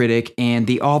music critic and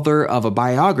the author of a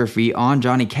biography on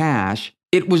Johnny Cash,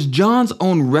 it was John's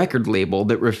own record label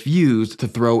that refused to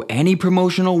throw any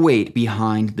promotional weight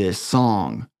behind this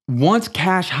song. Once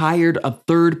Cash hired a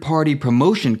third-party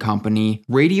promotion company,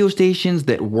 radio stations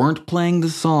that weren't playing the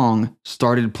song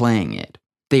started playing it.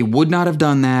 They would not have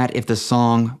done that if the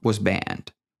song was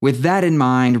banned. With that in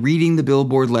mind, reading the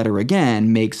Billboard letter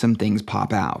again makes some things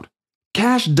pop out.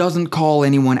 Cash doesn't call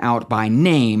anyone out by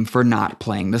name for not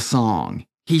playing the song.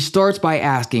 He starts by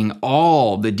asking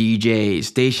all the DJs,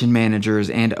 station managers,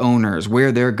 and owners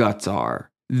where their guts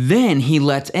are. Then he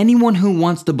lets anyone who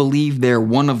wants to believe they're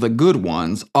one of the good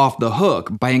ones off the hook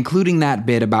by including that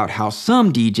bit about how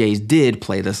some DJs did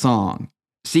play the song.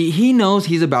 See, he knows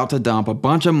he's about to dump a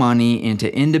bunch of money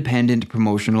into independent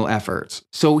promotional efforts,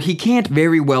 so he can't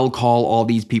very well call all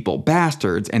these people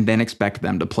bastards and then expect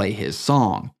them to play his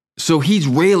song. So he's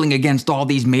railing against all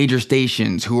these major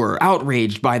stations who are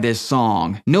outraged by this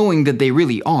song, knowing that they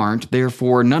really aren't,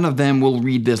 therefore none of them will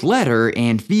read this letter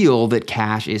and feel that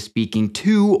Cash is speaking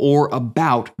to or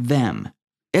about them.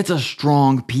 It's a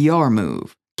strong PR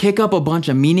move. Kick up a bunch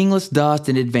of meaningless dust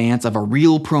in advance of a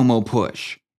real promo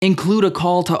push. Include a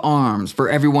call to arms for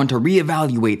everyone to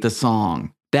reevaluate the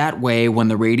song. That way, when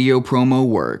the radio promo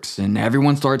works and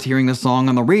everyone starts hearing the song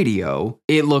on the radio,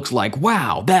 it looks like,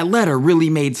 wow, that letter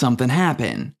really made something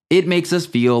happen. It makes us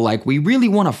feel like we really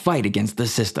want to fight against the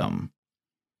system.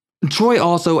 Troy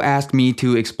also asked me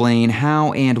to explain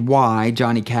how and why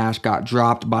Johnny Cash got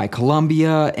dropped by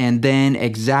Columbia and then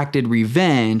exacted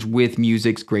revenge with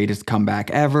music's greatest comeback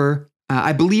ever.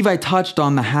 I believe I touched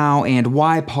on the how and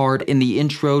why part in the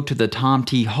intro to the Tom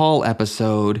T. Hall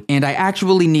episode, and I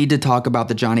actually need to talk about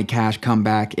the Johnny Cash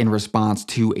comeback in response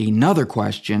to another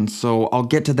question, so I'll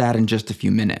get to that in just a few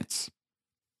minutes.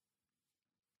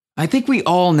 I think we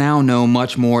all now know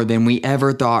much more than we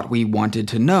ever thought we wanted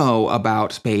to know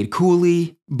about Spade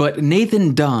Cooley, but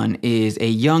Nathan Dunn is a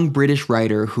young British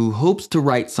writer who hopes to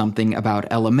write something about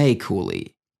Ella Mae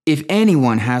Cooley. If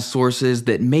anyone has sources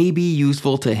that may be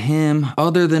useful to him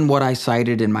other than what I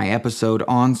cited in my episode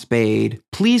on Spade,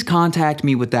 please contact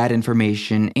me with that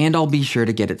information and I'll be sure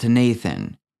to get it to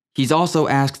Nathan. He's also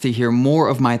asked to hear more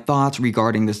of my thoughts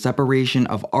regarding the separation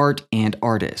of art and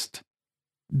artist.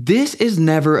 This is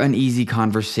never an easy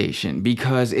conversation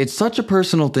because it's such a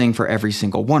personal thing for every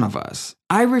single one of us.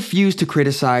 I refuse to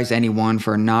criticize anyone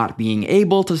for not being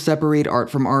able to separate art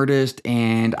from artist,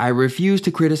 and I refuse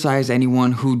to criticize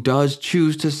anyone who does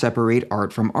choose to separate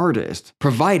art from artist,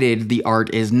 provided the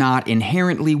art is not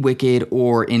inherently wicked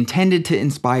or intended to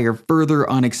inspire further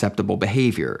unacceptable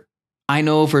behavior. I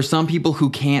know for some people who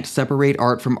can't separate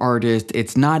art from artist,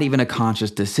 it's not even a conscious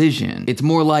decision. It's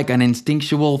more like an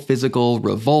instinctual physical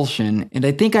revulsion, and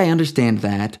I think I understand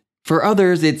that. For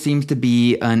others, it seems to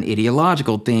be an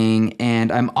ideological thing,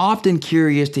 and I'm often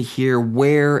curious to hear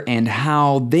where and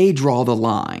how they draw the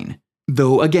line.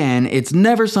 Though again, it's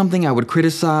never something I would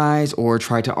criticize or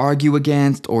try to argue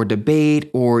against or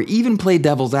debate or even play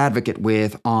devil's advocate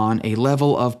with on a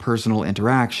level of personal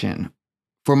interaction.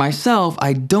 For myself,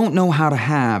 I don't know how to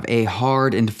have a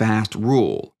hard and fast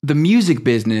rule. The music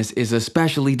business is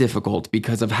especially difficult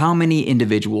because of how many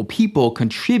individual people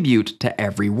contribute to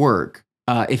every work.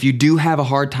 If you do have a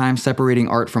hard time separating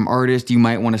art from artist, you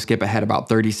might want to skip ahead about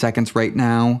 30 seconds right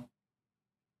now.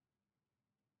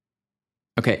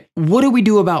 Okay, what do we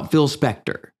do about Phil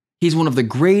Spector? He's one of the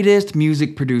greatest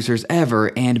music producers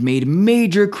ever and made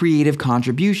major creative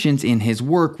contributions in his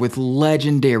work with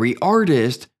legendary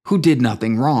artists who did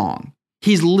nothing wrong.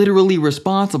 He's literally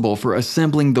responsible for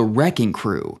assembling the Wrecking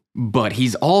Crew, but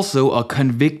he's also a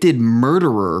convicted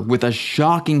murderer with a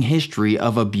shocking history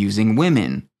of abusing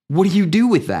women. What do you do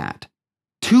with that?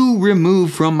 To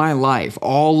remove from my life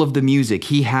all of the music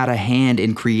he had a hand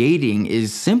in creating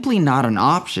is simply not an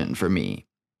option for me.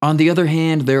 On the other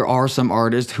hand, there are some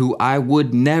artists who I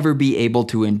would never be able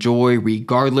to enjoy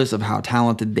regardless of how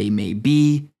talented they may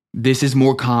be. This is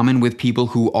more common with people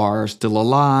who are still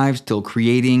alive, still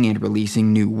creating and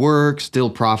releasing new work, still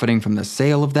profiting from the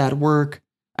sale of that work.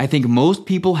 I think most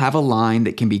people have a line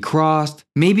that can be crossed.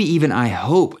 Maybe even I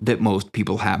hope that most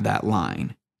people have that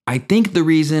line. I think the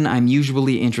reason I'm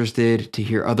usually interested to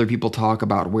hear other people talk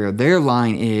about where their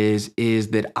line is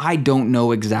that I don't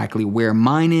know exactly where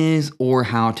mine is or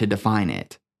how to define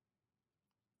it.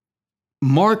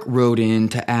 Mark wrote in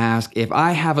to ask if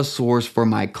I have a source for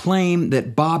my claim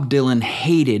that Bob Dylan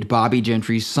hated Bobby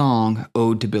Gentry's song,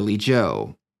 Ode to Billie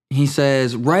Joe. He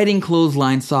says, writing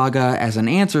Clothesline Saga as an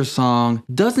answer song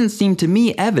doesn't seem to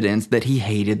me evidence that he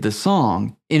hated the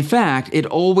song. In fact, it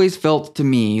always felt to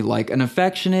me like an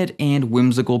affectionate and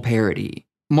whimsical parody.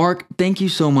 Mark, thank you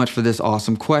so much for this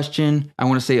awesome question. I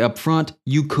want to say up front,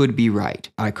 you could be right.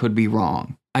 I could be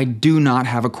wrong. I do not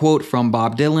have a quote from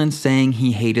Bob Dylan saying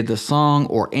he hated the song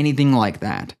or anything like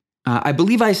that. I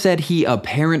believe I said he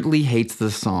apparently hates the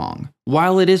song.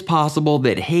 While it is possible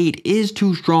that hate is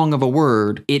too strong of a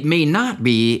word, it may not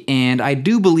be, and I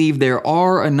do believe there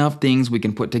are enough things we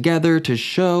can put together to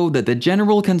show that the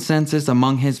general consensus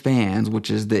among his fans, which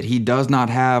is that he does not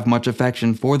have much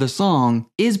affection for the song,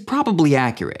 is probably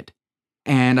accurate.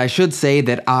 And I should say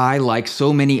that I, like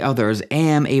so many others,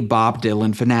 am a Bob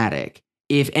Dylan fanatic.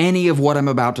 If any of what I'm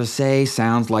about to say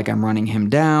sounds like I'm running him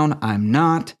down, I'm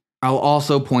not. I'll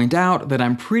also point out that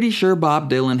I'm pretty sure Bob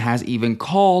Dylan has even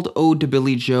called Ode to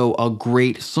Billie Joe a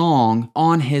great song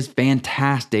on his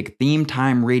fantastic Theme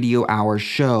Time Radio Hour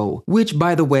show, which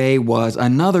by the way was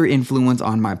another influence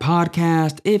on my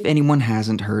podcast if anyone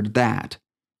hasn't heard that.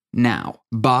 Now,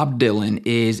 Bob Dylan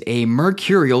is a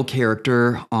mercurial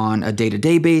character on a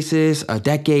day-to-day basis, a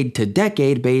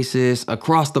decade-to-decade basis,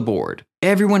 across the board.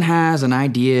 Everyone has an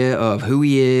idea of who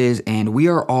he is, and we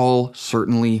are all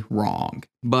certainly wrong.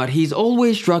 But he's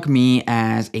always struck me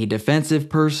as a defensive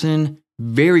person,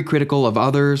 very critical of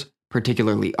others,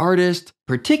 particularly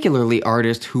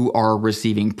artists who are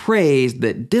receiving praise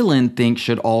that Dylan thinks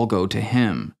should all go to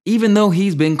him. Even though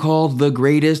he's been called the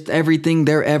greatest everything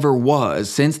there ever was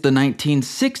since the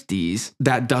 1960s,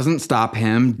 that doesn't stop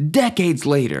him, decades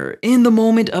later, in the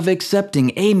moment of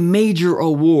accepting a major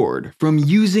award, from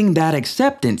using that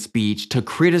acceptance speech to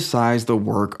criticize the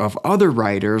work of other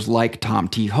writers like Tom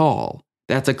T. Hall.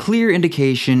 That's a clear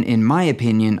indication, in my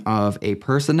opinion, of a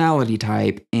personality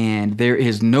type, and there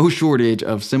is no shortage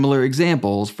of similar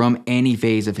examples from any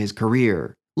phase of his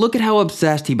career. Look at how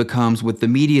obsessed he becomes with the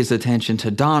media's attention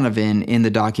to Donovan in the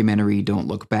documentary Don't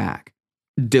Look Back.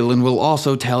 Dylan will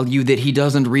also tell you that he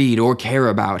doesn't read or care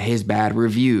about his bad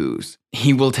reviews.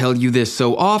 He will tell you this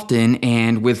so often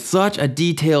and with such a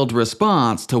detailed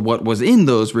response to what was in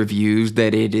those reviews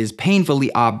that it is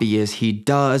painfully obvious he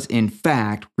does in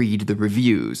fact read the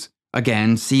reviews.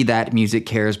 Again, see that Music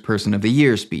Cares Person of the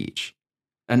Year speech.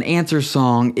 An answer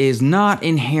song is not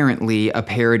inherently a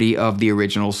parody of the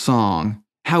original song.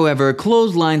 However,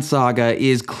 Clothesline Saga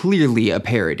is clearly a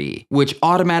parody, which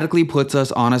automatically puts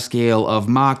us on a scale of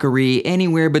mockery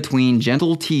anywhere between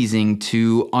gentle teasing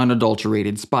to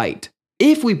unadulterated spite.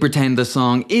 If we pretend the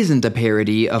song isn't a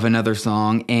parody of another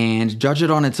song and judge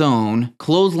it on its own,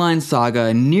 Clothesline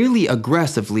Saga nearly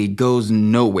aggressively goes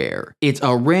nowhere. It's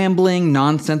a rambling,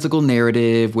 nonsensical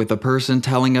narrative with a person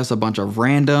telling us a bunch of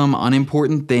random,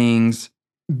 unimportant things,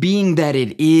 being that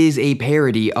it is a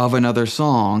parody of another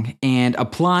song, and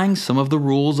applying some of the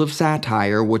rules of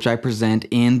satire which I present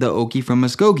in the Okie from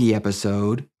Muskogee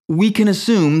episode, we can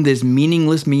assume this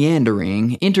meaningless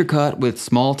meandering, intercut with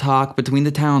small talk between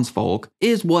the townsfolk,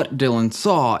 is what Dylan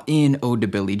saw in Ode to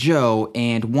Billy Joe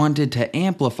and wanted to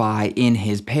amplify in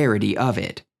his parody of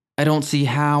it. I don't see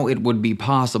how it would be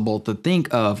possible to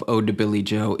think of Ode to Billy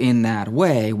Joe in that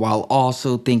way while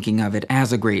also thinking of it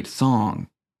as a great song.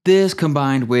 This,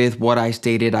 combined with what I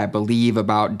stated I believe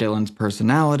about Dylan's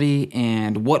personality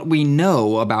and what we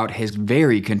know about his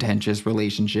very contentious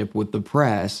relationship with the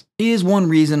press, is one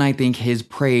reason I think his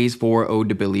praise for Ode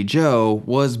to Billy Joe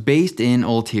was based in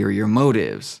ulterior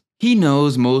motives. He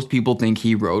knows most people think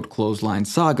he wrote Clothesline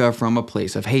Saga from a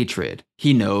place of hatred.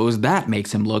 He knows that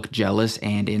makes him look jealous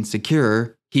and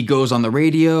insecure. He goes on the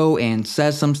radio and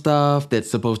says some stuff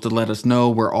that's supposed to let us know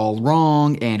we're all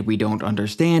wrong and we don't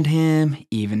understand him,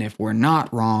 even if we're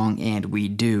not wrong and we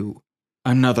do.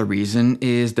 Another reason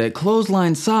is that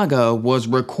Clothesline Saga was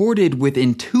recorded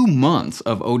within 2 months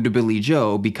of Ode to Billy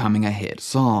Joe becoming a hit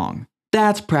song.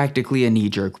 That's practically a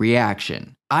knee-jerk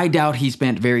reaction. I doubt he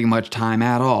spent very much time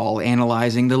at all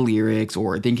analyzing the lyrics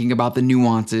or thinking about the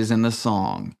nuances in the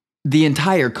song. The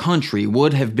entire country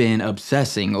would have been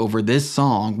obsessing over this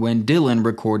song when Dylan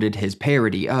recorded his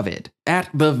parody of it. At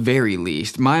the very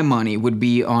least, my money would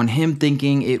be on him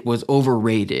thinking it was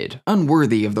overrated,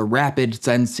 unworthy of the rapid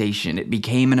sensation it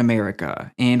became in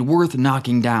America, and worth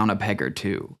knocking down a peg or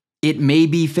two. It may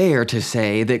be fair to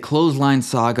say that Clothesline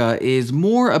Saga is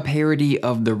more a parody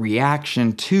of the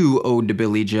reaction to Ode to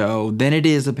Billy Joe than it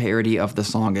is a parody of the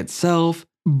song itself,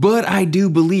 but I do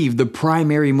believe the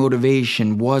primary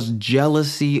motivation was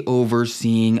jealousy over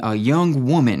seeing a young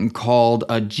woman called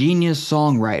a genius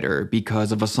songwriter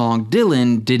because of a song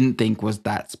Dylan didn't think was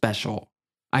that special.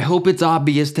 I hope it's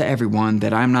obvious to everyone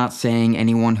that I'm not saying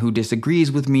anyone who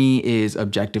disagrees with me is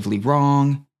objectively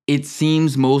wrong. It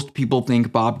seems most people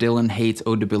think Bob Dylan hates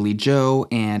Ode to Billy Joe,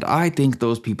 and I think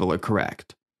those people are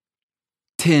correct.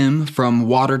 Tim from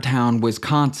Watertown,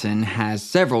 Wisconsin has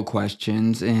several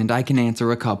questions, and I can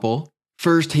answer a couple.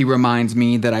 First, he reminds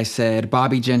me that I said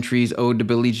Bobby Gentry's Ode to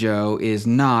Billy Joe is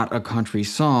not a country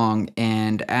song,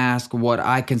 and asks what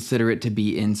I consider it to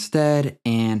be instead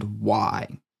and why.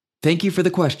 Thank you for the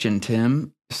question,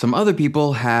 Tim. Some other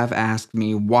people have asked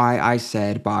me why I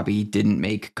said Bobby didn't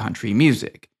make country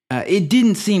music. It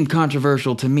didn't seem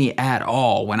controversial to me at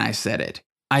all when I said it.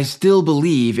 I still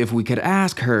believe if we could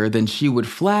ask her, then she would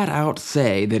flat out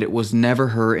say that it was never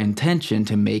her intention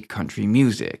to make country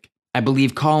music. I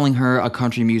believe calling her a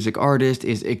country music artist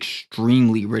is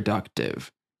extremely reductive.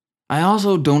 I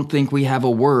also don't think we have a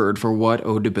word for what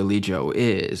Ode to Billy Joe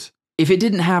is. If it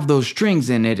didn't have those strings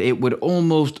in it, it would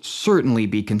almost certainly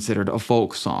be considered a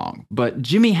folk song, but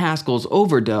Jimmy Haskell's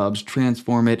overdubs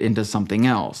transform it into something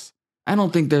else. I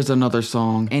don't think there's another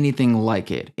song anything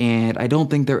like it, and I don't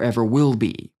think there ever will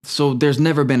be, so there's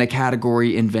never been a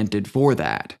category invented for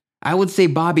that. I would say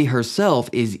Bobby herself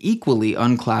is equally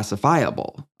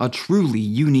unclassifiable, a truly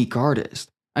unique artist.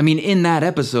 I mean, in that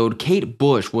episode, Kate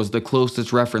Bush was the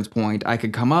closest reference point I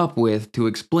could come up with to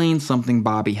explain something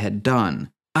Bobby had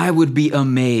done. I would be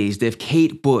amazed if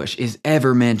Kate Bush is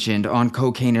ever mentioned on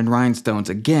Cocaine and Rhinestones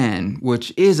again,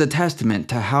 which is a testament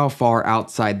to how far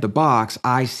outside the box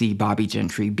I see Bobby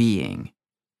Gentry being.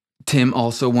 Tim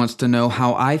also wants to know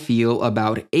how I feel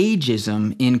about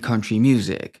ageism in country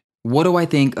music. What do I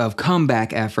think of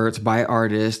comeback efforts by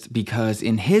artists because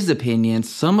in his opinion,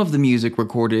 some of the music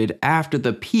recorded after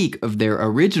the peak of their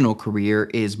original career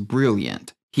is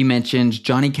brilliant. He mentions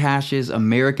Johnny Cash's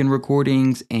American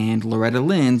Recordings and Loretta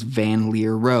Lynn's Van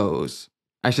Lear Rose.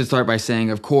 I should start by saying,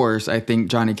 of course, I think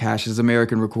Johnny Cash's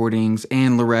American Recordings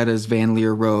and Loretta's Van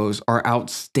Lear Rose are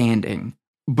outstanding.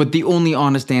 But the only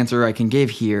honest answer I can give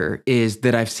here is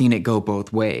that I've seen it go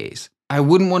both ways. I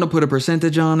wouldn't want to put a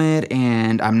percentage on it,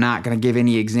 and I'm not going to give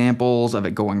any examples of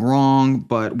it going wrong,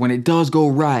 but when it does go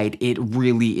right, it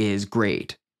really is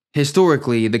great.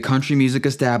 Historically, the country music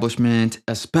establishment,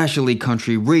 especially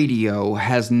country radio,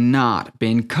 has not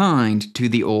been kind to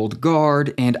the old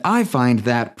guard, and I find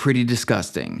that pretty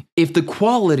disgusting. If the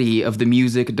quality of the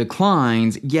music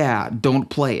declines, yeah, don't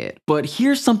play it. But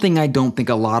here's something I don't think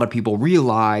a lot of people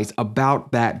realize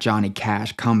about that Johnny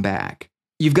Cash comeback.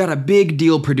 You've got a big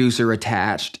deal producer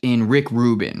attached in Rick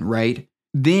Rubin, right?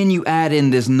 Then you add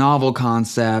in this novel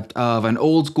concept of an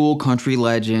old school country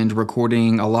legend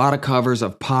recording a lot of covers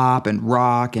of pop and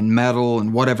rock and metal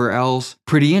and whatever else.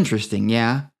 Pretty interesting,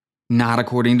 yeah? Not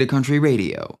according to country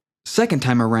radio. Second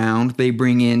time around, they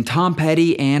bring in Tom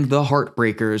Petty and the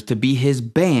Heartbreakers to be his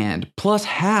band, plus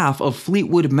half of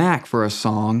Fleetwood Mac for a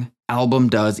song. Album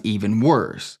does even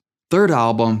worse. Third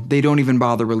album, they don't even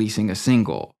bother releasing a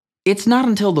single. It's not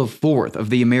until the fourth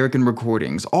of the American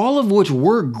recordings, all of which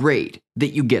were great, that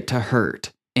you get to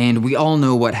Hurt. And we all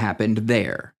know what happened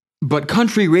there. But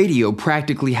country radio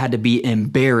practically had to be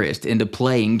embarrassed into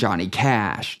playing Johnny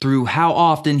Cash through how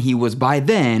often he was by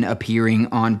then appearing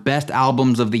on Best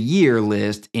Albums of the Year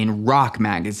list in rock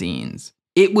magazines.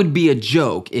 It would be a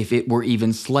joke if it were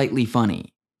even slightly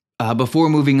funny. Before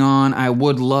moving on, I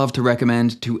would love to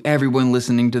recommend to everyone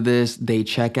listening to this, they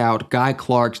check out Guy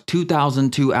Clark's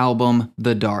 2002 album,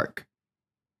 The Dark.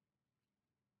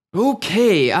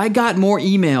 Okay, I got more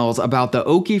emails about the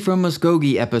Okie from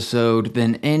Muskogee episode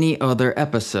than any other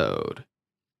episode.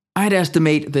 I'd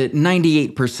estimate that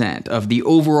 98% of the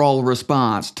overall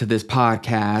response to this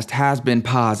podcast has been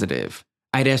positive.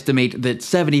 I'd estimate that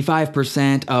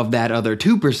 75% of that other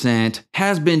 2%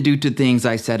 has been due to things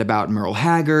I said about Merle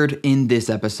Haggard in this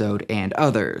episode and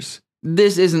others.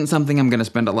 This isn't something I'm going to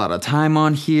spend a lot of time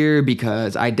on here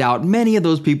because I doubt many of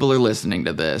those people are listening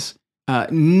to this.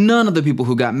 None of the people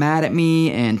who got mad at me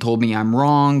and told me I'm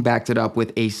wrong backed it up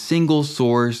with a single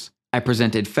source. I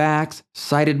presented facts,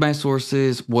 cited my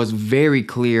sources, was very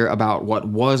clear about what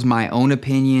was my own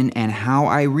opinion and how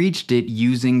I reached it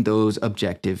using those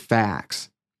objective facts.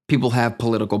 People have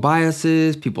political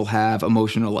biases, people have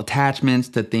emotional attachments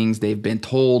to things they've been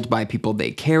told by people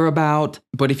they care about,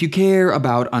 but if you care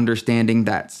about understanding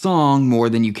that song more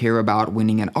than you care about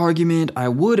winning an argument, I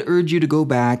would urge you to go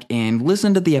back and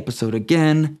listen to the episode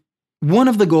again. One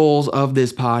of the goals of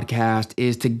this podcast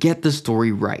is to get the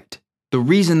story right. The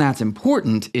reason that's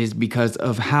important is because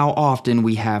of how often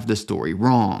we have the story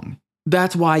wrong.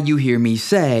 That's why you hear me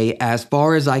say, as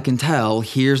far as I can tell,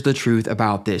 here's the truth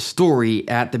about this story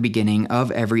at the beginning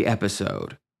of every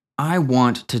episode. I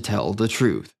want to tell the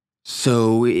truth.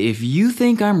 So if you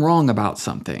think I'm wrong about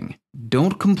something,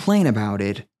 don't complain about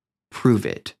it, prove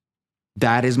it.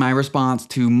 That is my response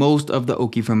to most of the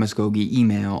Okie from Muskogee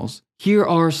emails. Here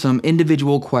are some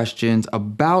individual questions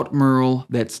about Merle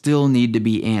that still need to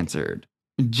be answered.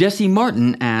 Jesse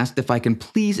Martin asked if I can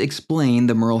please explain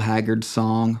the Merle Haggard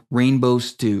song, Rainbow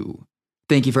Stew.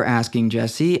 Thank you for asking,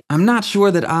 Jesse. I'm not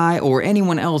sure that I or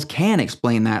anyone else can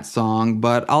explain that song,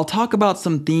 but I'll talk about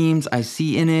some themes I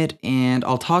see in it, and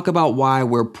I'll talk about why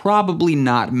we're probably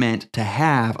not meant to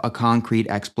have a concrete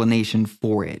explanation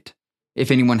for it. If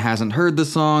anyone hasn't heard the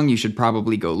song, you should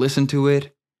probably go listen to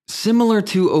it. Similar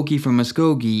to Okie from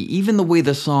Muskogee, even the way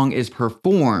the song is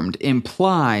performed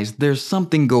implies there's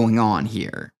something going on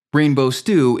here. Rainbow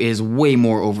Stew is way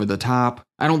more over the top.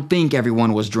 I don't think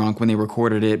everyone was drunk when they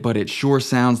recorded it, but it sure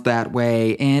sounds that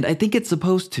way, and I think it's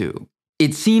supposed to.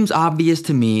 It seems obvious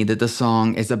to me that the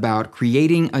song is about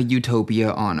creating a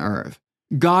utopia on Earth.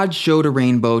 God showed a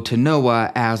rainbow to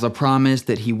Noah as a promise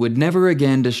that he would never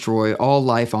again destroy all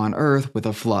life on Earth with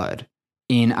a flood.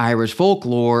 In Irish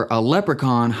folklore, a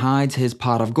leprechaun hides his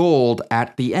pot of gold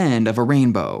at the end of a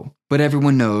rainbow. But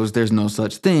everyone knows there's no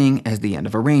such thing as the end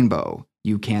of a rainbow.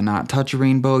 You cannot touch a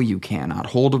rainbow, you cannot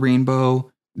hold a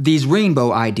rainbow. These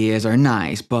rainbow ideas are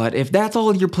nice, but if that's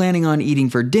all you're planning on eating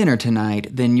for dinner tonight,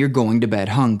 then you're going to bed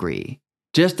hungry.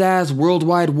 Just as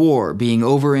worldwide war being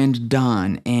over and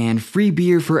done and free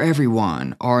beer for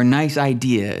everyone are nice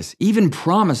ideas, even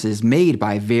promises made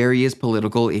by various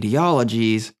political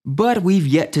ideologies, but we've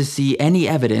yet to see any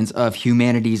evidence of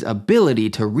humanity's ability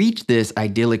to reach this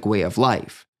idyllic way of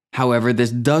life. However,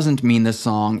 this doesn't mean the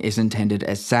song is intended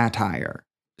as satire.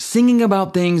 Singing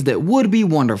about things that would be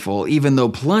wonderful, even though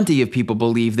plenty of people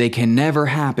believe they can never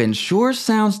happen, sure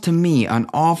sounds to me an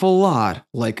awful lot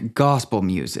like gospel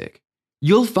music.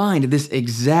 You'll find this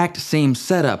exact same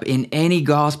setup in any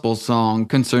gospel song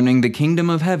concerning the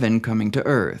kingdom of heaven coming to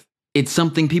earth. It's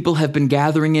something people have been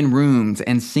gathering in rooms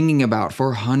and singing about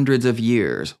for hundreds of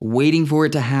years, waiting for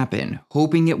it to happen,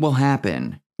 hoping it will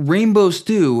happen. Rainbow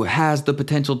Stew has the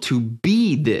potential to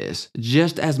be this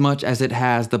just as much as it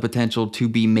has the potential to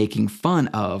be making fun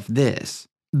of this.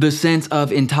 The sense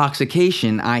of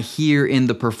intoxication I hear in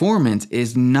the performance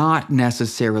is not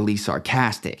necessarily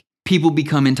sarcastic. People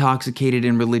become intoxicated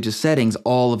in religious settings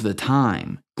all of the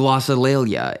time.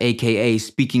 Glossolalia, aka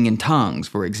speaking in tongues,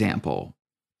 for example.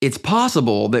 It's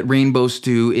possible that Rainbow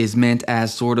Stew is meant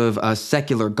as sort of a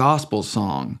secular gospel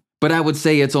song, but I would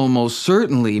say it's almost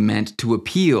certainly meant to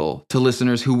appeal to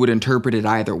listeners who would interpret it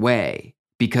either way,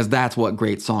 because that's what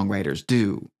great songwriters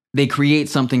do. They create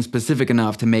something specific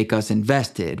enough to make us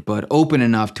invested, but open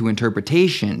enough to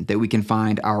interpretation that we can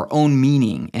find our own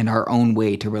meaning and our own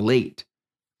way to relate.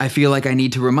 I feel like I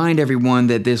need to remind everyone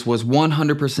that this was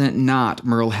 100% not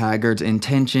Merle Haggard's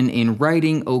intention in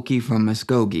writing Okie from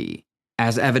Muskogee.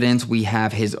 As evidence, we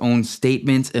have his own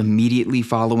statements immediately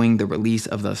following the release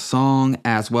of the song,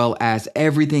 as well as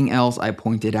everything else I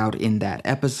pointed out in that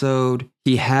episode.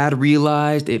 He had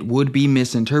realized it would be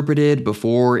misinterpreted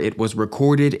before it was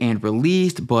recorded and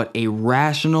released, but a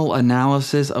rational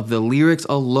analysis of the lyrics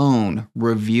alone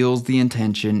reveals the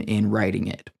intention in writing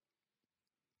it.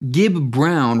 Gib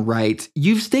Brown writes,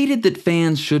 "You've stated that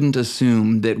fans shouldn't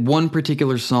assume that one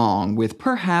particular song with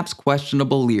perhaps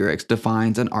questionable lyrics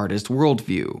defines an artist's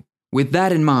worldview. With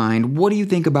that in mind, what do you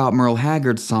think about Merle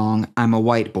Haggard's song, I'm a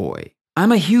White Boy?"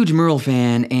 I'm a huge Merle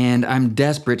fan, and I'm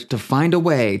desperate to find a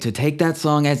way to take that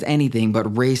song as anything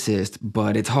but racist,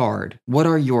 but it's hard. What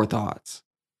are your thoughts?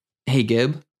 Hey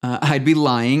Gib, I'd be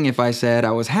lying if I said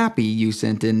I was happy you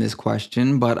sent in this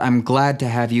question, but I'm glad to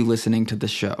have you listening to the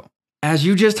show. As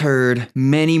you just heard,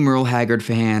 many Merle Haggard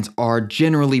fans are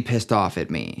generally pissed off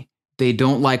at me. They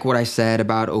don't like what I said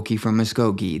about Okie from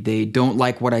Muskogee. They don't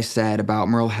like what I said about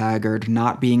Merle Haggard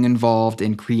not being involved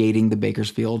in creating the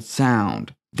Bakersfield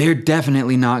sound. They're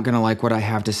definitely not gonna like what I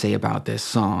have to say about this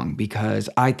song because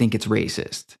I think it's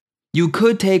racist. You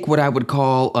could take what I would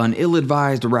call an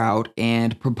ill-advised route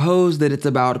and propose that it's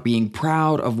about being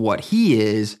proud of what he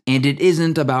is, and it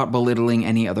isn't about belittling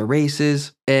any other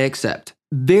races, except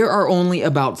there are only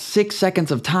about 6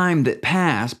 seconds of time that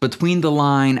pass between the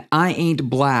line, "I ain't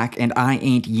black and I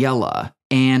ain't yella,"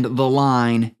 and the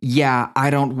line, "Yeah, I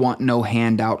don't want no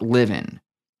handout livin'."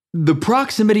 The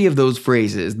proximity of those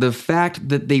phrases, the fact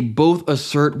that they both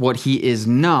assert what he is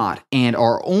not and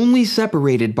are only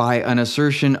separated by an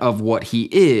assertion of what he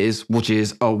is, which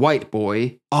is a white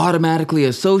boy, automatically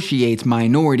associates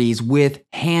minorities with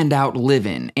handout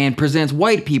livin' and presents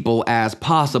white people as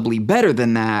possibly better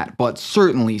than that, but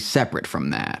certainly separate from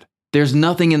that. There's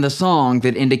nothing in the song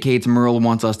that indicates Merle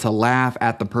wants us to laugh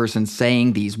at the person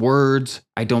saying these words.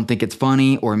 I don't think it's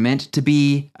funny or meant to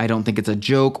be. I don't think it's a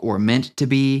joke or meant to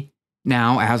be.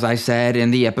 Now, as I said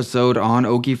in the episode on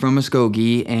Okie from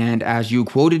Muskogee, and as you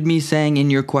quoted me saying in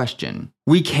your question,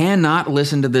 we cannot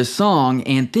listen to this song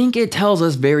and think it tells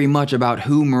us very much about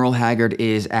who Merle Haggard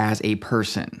is as a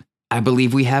person. I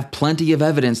believe we have plenty of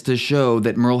evidence to show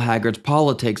that Merle Haggard's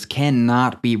politics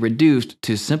cannot be reduced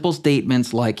to simple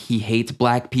statements like he hates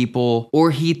black people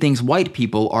or he thinks white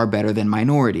people are better than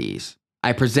minorities.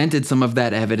 I presented some of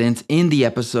that evidence in the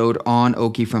episode on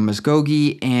Okie from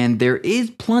Muskogee, and there is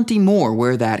plenty more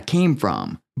where that came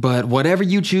from. But whatever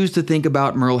you choose to think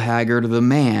about Merle Haggard the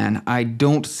man, I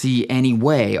don't see any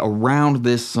way around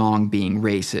this song being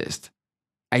racist.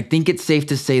 I think it's safe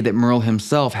to say that Merle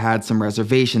himself had some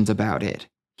reservations about it.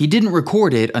 He didn't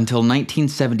record it until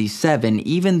 1977,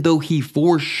 even though he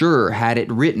for sure had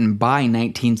it written by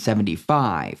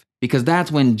 1975, because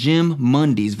that's when Jim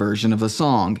Mundy's version of the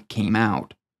song came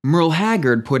out. Merle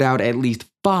Haggard put out at least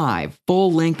 5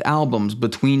 full-length albums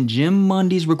between Jim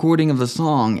Mundy's recording of the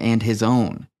song and his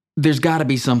own. There's gotta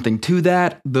be something to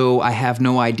that, though I have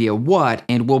no idea what,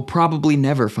 and we'll probably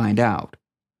never find out.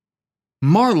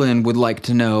 Marlon would like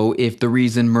to know if the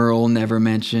reason Merle never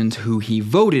mentions who he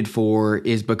voted for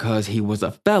is because he was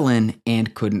a felon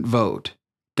and couldn't vote.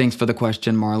 Thanks for the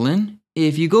question, Marlon.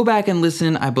 If you go back and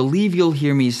listen, I believe you'll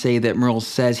hear me say that Merle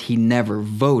says he never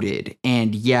voted,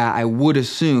 and yeah, I would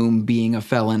assume being a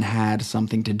felon had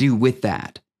something to do with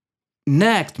that.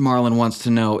 Next, Marlon wants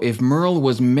to know if Merle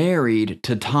was married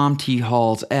to Tom T.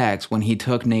 Hall's ex when he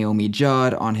took Naomi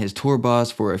Judd on his tour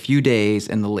bus for a few days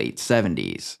in the late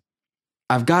 70s.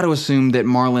 I've got to assume that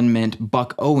Marlon meant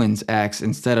Buck Owens' ex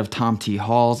instead of Tom T.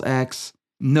 Hall's ex.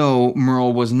 No,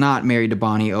 Merle was not married to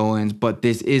Bonnie Owens, but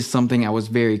this is something I was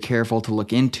very careful to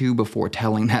look into before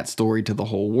telling that story to the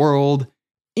whole world.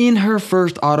 In her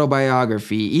first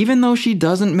autobiography, even though she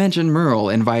doesn't mention Merle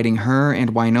inviting her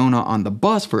and Winona on the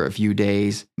bus for a few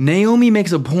days, Naomi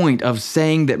makes a point of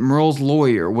saying that Merle's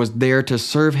lawyer was there to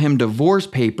serve him divorce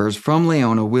papers from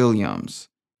Leona Williams.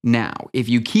 Now, if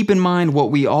you keep in mind what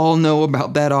we all know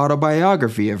about that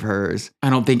autobiography of hers,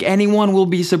 I don't think anyone will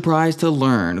be surprised to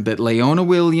learn that Leona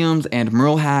Williams and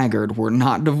Merle Haggard were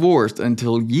not divorced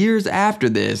until years after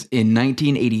this in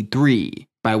 1983,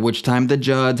 by which time the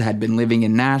Judds had been living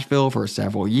in Nashville for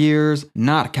several years,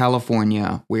 not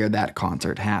California, where that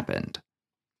concert happened.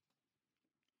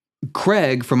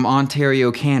 Craig from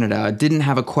Ontario, Canada didn't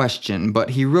have a question,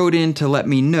 but he wrote in to let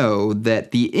me know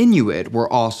that the Inuit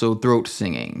were also throat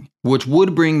singing, which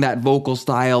would bring that vocal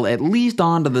style at least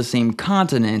onto the same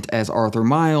continent as Arthur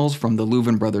Miles from the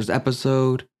Louvin Brothers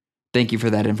episode. Thank you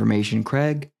for that information,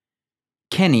 Craig.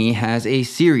 Kenny has a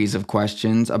series of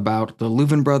questions about the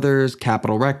Louvin Brothers,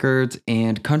 Capitol Records,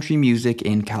 and country music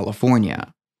in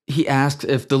California. He asks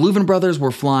if the Louvin Brothers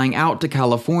were flying out to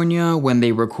California when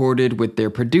they recorded with their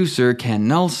producer Ken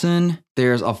Nelson.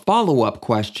 There's a follow-up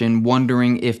question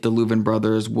wondering if the Louvin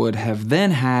Brothers would have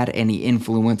then had any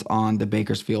influence on the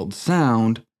Bakersfield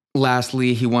sound.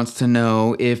 Lastly, he wants to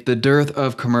know if the dearth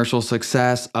of commercial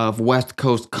success of West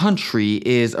Coast country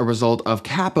is a result of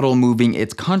Capitol moving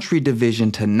its country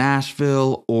division to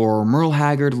Nashville, or Merle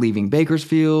Haggard leaving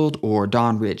Bakersfield, or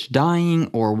Don Rich dying,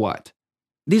 or what?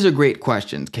 These are great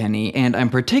questions, Kenny, and I'm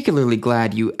particularly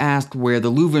glad you asked where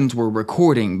the Louvins were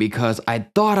recording because I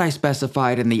thought I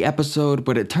specified in the episode,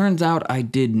 but it turns out I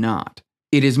did not.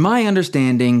 It is my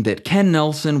understanding that Ken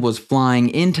Nelson was flying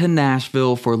into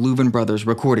Nashville for Louvin Brothers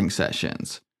recording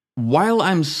sessions. While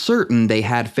I'm certain they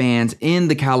had fans in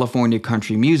the California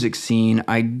country music scene,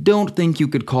 I don't think you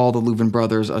could call the Louvin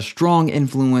Brothers a strong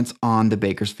influence on the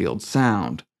Bakersfield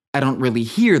sound. I don't really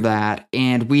hear that,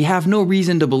 and we have no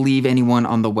reason to believe anyone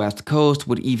on the West Coast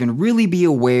would even really be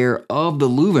aware of the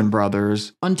Louvin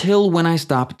Brothers until When I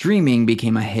Stopped Dreaming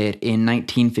became a hit in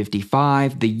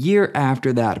 1955, the year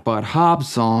after that Bud Hobbs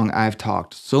song I've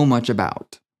talked so much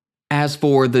about. As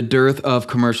for the dearth of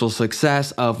commercial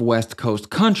success of West Coast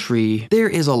country, there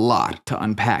is a lot to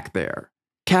unpack there.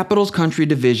 Capitol's country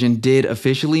division did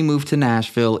officially move to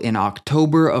Nashville in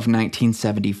October of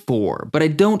 1974, but I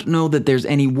don't know that there's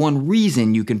any one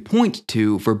reason you can point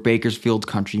to for Bakersfield's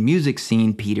country music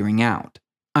scene petering out.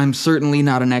 I'm certainly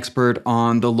not an expert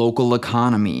on the local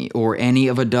economy or any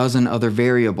of a dozen other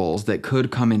variables that could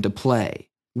come into play.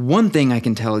 One thing I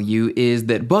can tell you is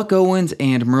that Buck Owens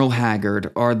and Merle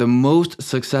Haggard are the most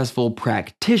successful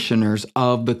practitioners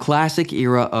of the classic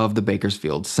era of the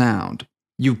Bakersfield sound.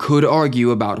 You could argue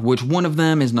about which one of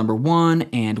them is number one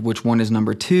and which one is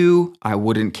number two. I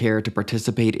wouldn't care to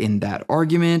participate in that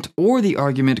argument or the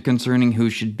argument concerning who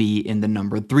should be in the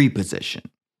number 3 position.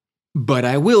 But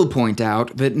I will point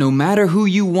out that no matter who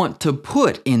you want to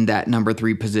put in that number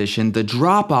 3 position, the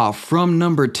drop-off from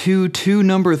number 2 to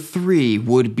number 3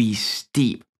 would be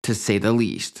steep, to say the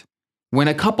least. When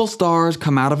a couple stars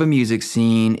come out of a music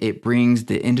scene, it brings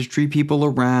the industry people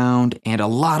around, and a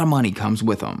lot of money comes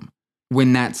with them.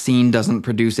 When that scene doesn't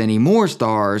produce any more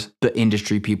stars, the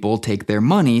industry people take their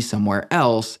money somewhere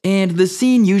else, and the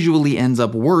scene usually ends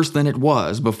up worse than it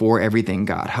was before everything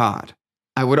got hot.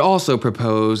 I would also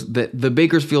propose that the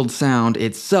Bakersfield sound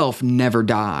itself never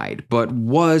died, but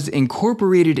was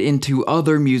incorporated into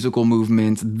other musical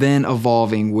movements then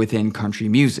evolving within country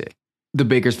music. The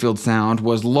Bakersfield sound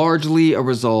was largely a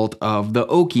result of the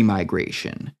Okie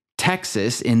migration.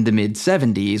 Texas in the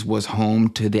mid-70s was home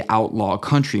to the outlaw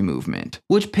country movement,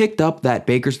 which picked up that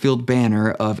Bakersfield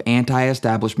banner of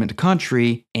anti-establishment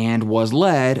country and was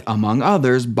led, among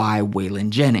others, by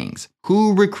Waylon Jennings,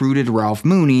 who recruited Ralph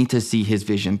Mooney to see his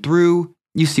vision through.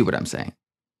 You see what I'm saying.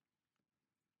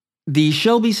 The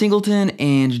Shelby Singleton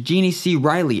and Jeannie C.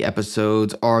 Riley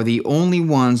episodes are the only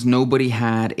ones nobody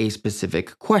had a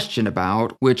specific question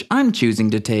about, which I'm choosing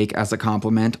to take as a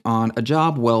compliment on a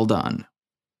job well done.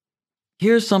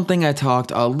 Here's something I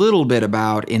talked a little bit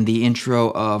about in the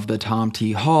intro of the Tom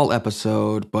T. Hall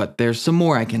episode, but there's some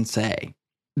more I can say.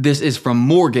 This is from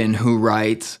Morgan, who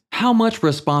writes, "How much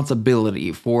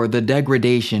responsibility for the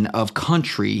degradation of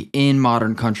country in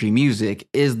modern country music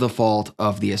is the fault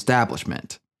of the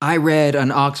establishment?" I read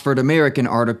an Oxford American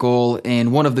article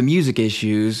in one of the music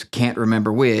issues, can't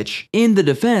remember which, in the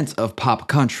defense of pop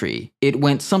country. It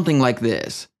went something like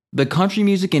this. The country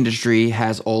music industry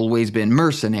has always been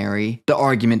mercenary, the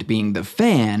argument being the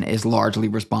fan is largely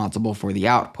responsible for the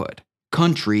output.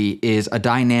 Country is a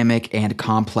dynamic and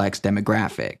complex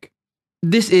demographic.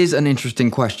 This is an interesting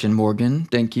question, Morgan,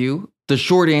 thank you. The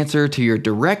short answer to your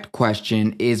direct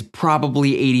question is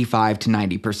probably 85 to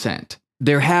 90%.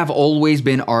 There have always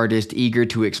been artists eager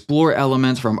to explore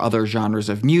elements from other genres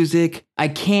of music. I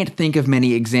can't think of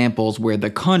many examples where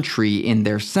the country in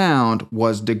their sound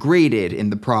was degraded in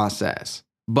the process.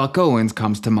 Buck Owens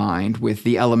comes to mind with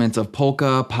the elements of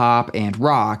polka, pop, and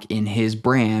rock in his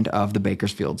brand of the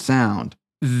Bakersfield sound.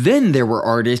 Then there were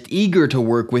artists eager to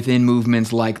work within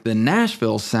movements like the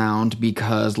Nashville sound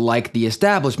because, like the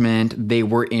establishment, they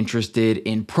were interested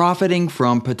in profiting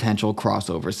from potential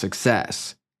crossover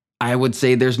success. I would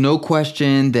say there's no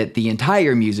question that the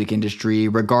entire music industry,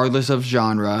 regardless of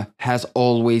genre, has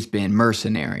always been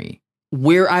mercenary.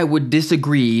 Where I would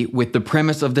disagree with the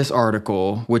premise of this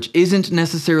article, which isn't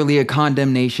necessarily a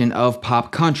condemnation of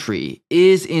pop country,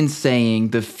 is in saying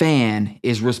the fan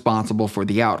is responsible for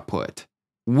the output.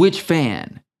 Which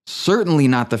fan? Certainly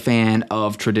not the fan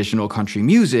of traditional country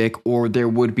music, or there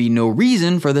would be no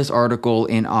reason for this article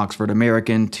in Oxford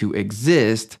American to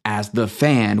exist, as the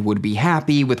fan would be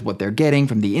happy with what they're getting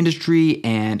from the industry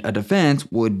and a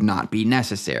defense would not be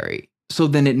necessary. So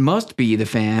then it must be the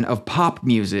fan of pop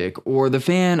music, or the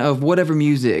fan of whatever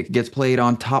music gets played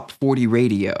on top 40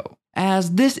 radio,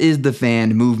 as this is the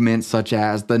fan movement such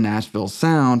as the Nashville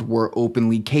Sound were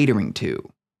openly catering to.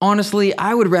 Honestly,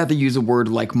 I would rather use a word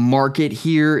like market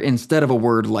here instead of a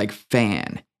word like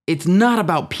fan. It's not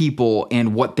about people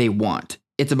and what they want.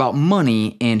 It's about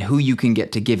money and who you can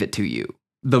get to give it to you.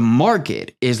 The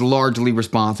market is largely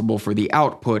responsible for the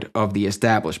output of the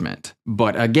establishment,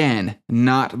 but again,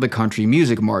 not the country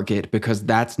music market because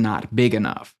that's not big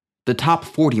enough. The top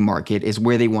 40 market is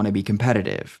where they want to be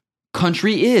competitive.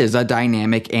 Country is a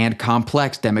dynamic and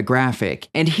complex demographic,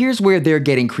 and here's where they're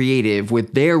getting creative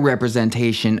with their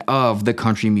representation of the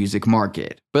country music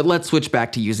market. But let's switch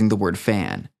back to using the word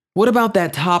fan. What about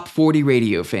that top 40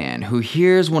 radio fan who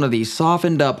hears one of these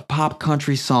softened up pop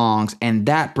country songs and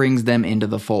that brings them into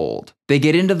the fold? They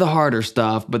get into the harder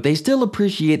stuff, but they still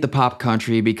appreciate the pop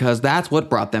country because that's what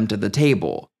brought them to the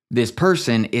table. This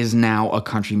person is now a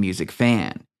country music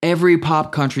fan. Every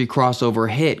pop country crossover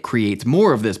hit creates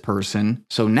more of this person,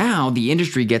 so now the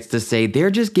industry gets to say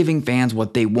they're just giving fans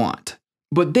what they want.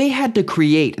 But they had to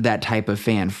create that type of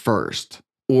fan first.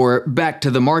 Or, back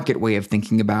to the market way of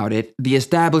thinking about it, the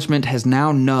establishment has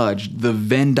now nudged the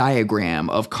Venn diagram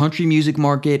of country music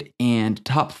market and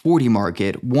top 40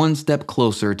 market one step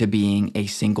closer to being a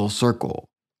single circle.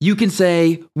 You can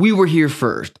say, we were here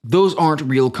first, those aren't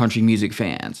real country music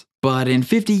fans, but in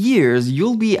 50 years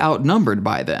you'll be outnumbered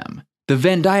by them. The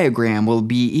Venn diagram will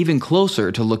be even closer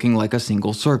to looking like a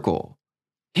single circle.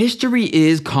 History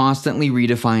is constantly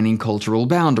redefining cultural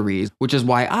boundaries, which is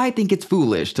why I think it's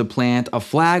foolish to plant a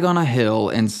flag on a hill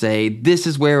and say, this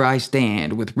is where I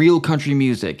stand with real country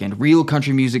music and real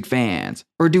country music fans,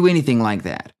 or do anything like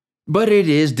that. But it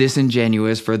is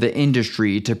disingenuous for the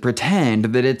industry to pretend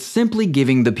that it's simply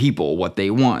giving the people what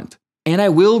they want. And I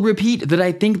will repeat that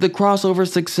I think the crossover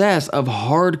success of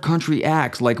hard country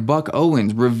acts like Buck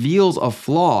Owens reveals a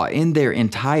flaw in their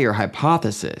entire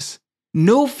hypothesis.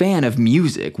 No fan of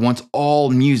music wants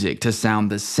all music to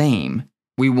sound the same.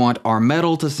 We want our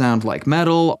metal to sound like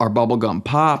metal, our bubblegum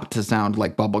pop to sound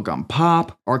like bubblegum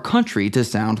pop, our country to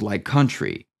sound like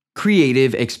country.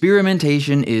 Creative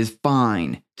experimentation is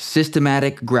fine.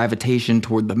 Systematic gravitation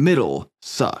toward the middle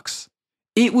sucks.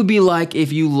 It would be like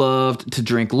if you loved to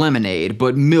drink lemonade,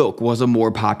 but milk was a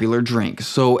more popular drink,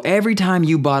 so every time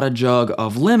you bought a jug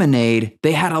of lemonade,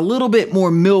 they had a little bit more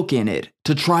milk in it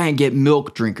to try and get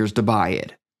milk drinkers to buy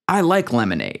it. I like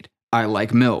lemonade. I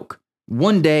like milk.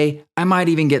 One day, I might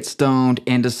even get stoned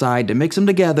and decide to mix them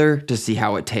together to see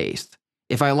how it tastes.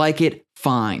 If I like it,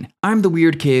 fine. I'm the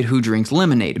weird kid who drinks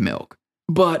lemonade milk.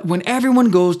 But when everyone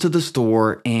goes to the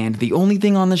store and the only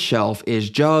thing on the shelf is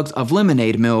jugs of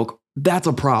lemonade milk, that's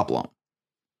a problem.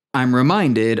 I'm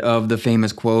reminded of the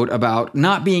famous quote about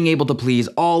not being able to please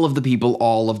all of the people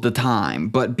all of the time,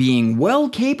 but being well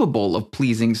capable of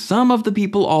pleasing some of the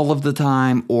people all of the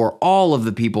time or all of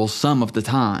the people some of the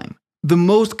time. The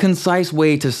most concise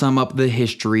way to sum up the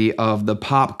history of the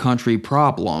pop country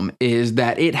problem is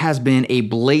that it has been a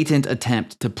blatant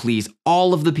attempt to please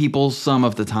all of the people some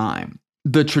of the time.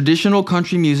 The traditional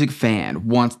country music fan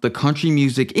wants the country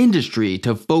music industry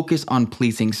to focus on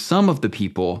pleasing some of the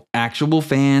people, actual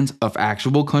fans of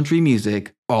actual country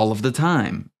music, all of the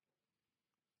time.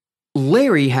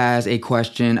 Larry has a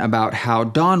question about how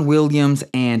Don Williams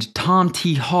and Tom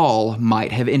T. Hall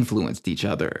might have influenced each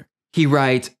other. He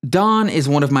writes, Don is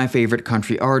one of my favorite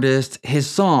country artists. His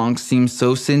songs seem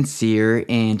so sincere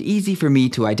and easy for me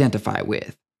to identify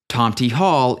with. Tom T.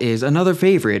 Hall is another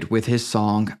favorite with his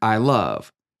song, I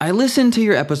Love. I listened to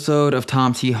your episode of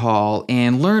Tom T. Hall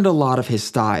and learned a lot of his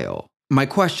style. My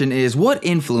question is, what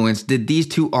influence did these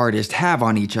two artists have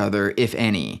on each other, if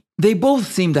any? They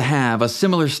both seem to have a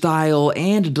similar style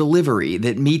and delivery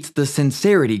that meets the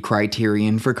sincerity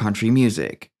criterion for country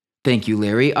music. Thank you,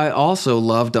 Larry. I also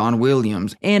love Don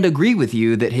Williams and agree with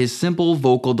you that his simple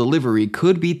vocal delivery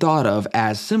could be thought of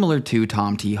as similar to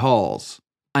Tom T. Hall's.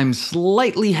 I'm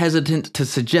slightly hesitant to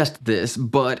suggest this,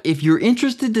 but if you're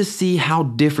interested to see how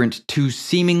different two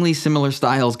seemingly similar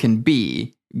styles can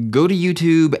be, go to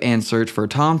YouTube and search for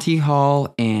Tom T.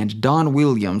 Hall and Don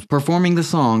Williams performing the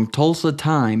song Tulsa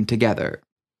Time together.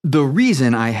 The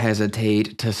reason I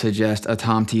hesitate to suggest a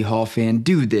Tom T. Hall fan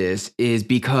do this is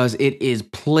because it is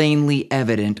plainly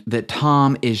evident that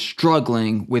Tom is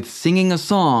struggling with singing a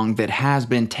song that has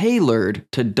been tailored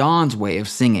to Don's way of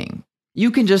singing. You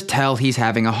can just tell he's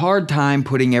having a hard time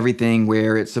putting everything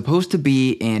where it's supposed to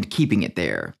be and keeping it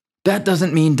there. That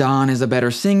doesn't mean Don is a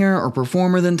better singer or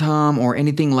performer than Tom or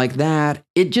anything like that.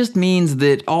 It just means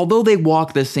that although they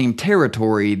walk the same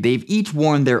territory, they've each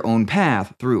worn their own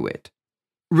path through it.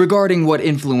 Regarding what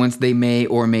influence they may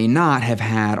or may not have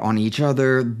had on each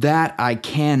other, that I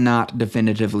cannot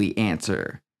definitively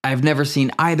answer. I've never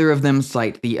seen either of them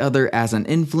cite the other as an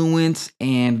influence,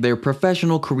 and their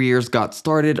professional careers got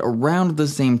started around the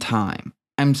same time.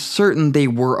 I'm certain they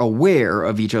were aware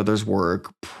of each other's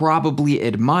work, probably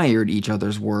admired each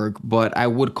other's work, but I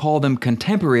would call them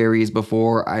contemporaries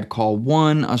before I'd call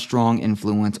one a strong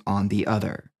influence on the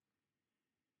other.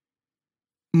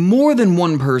 More than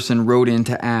one person wrote in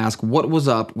to ask what was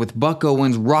up with Buck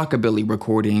Owens' rockabilly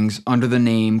recordings under the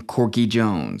name Corky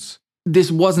Jones.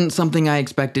 This wasn't something I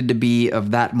expected to be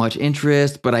of that much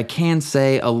interest, but I can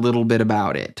say a little bit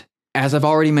about it. As I've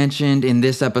already mentioned in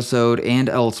this episode and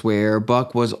elsewhere,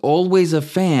 Buck was always a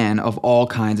fan of all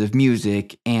kinds of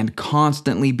music and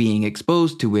constantly being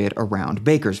exposed to it around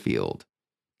Bakersfield.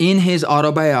 In his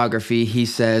autobiography, he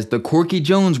says the Corky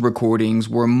Jones recordings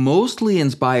were mostly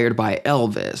inspired by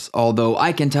Elvis, although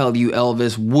I can tell you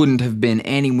Elvis wouldn't have been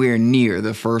anywhere near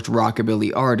the first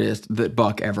rockabilly artist that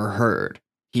Buck ever heard.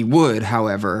 He would,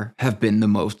 however, have been the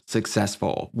most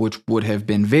successful, which would have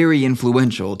been very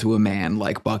influential to a man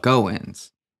like Buck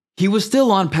Owens. He was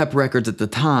still on Pep Records at the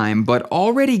time, but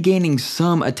already gaining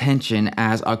some attention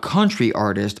as a country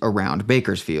artist around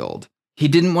Bakersfield. He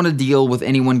didn't want to deal with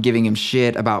anyone giving him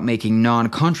shit about making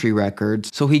non-country records,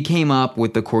 so he came up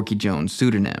with the Corky Jones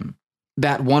pseudonym.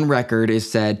 That one record is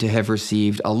said to have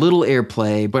received a little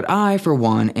airplay, but I, for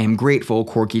one, am grateful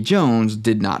Corky Jones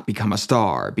did not become a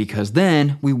star, because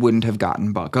then we wouldn't have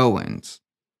gotten Buck Owens.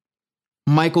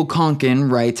 Michael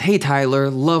Conkin writes, "Hey Tyler,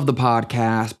 love the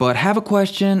podcast, but have a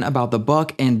question about the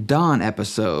Buck and Don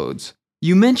episodes.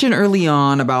 You mentioned early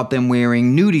on about them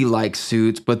wearing nudie-like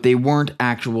suits, but they weren't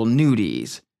actual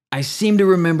nudies. I seem to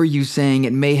remember you saying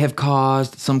it may have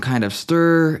caused some kind of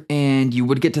stir, and you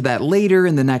would get to that later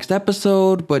in the next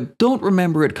episode, but don't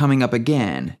remember it coming up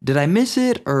again. Did I miss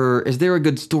it, or is there a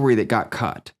good story that got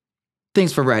cut?"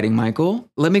 Thanks for writing, Michael.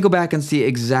 Let me go back and see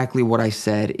exactly what I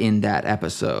said in that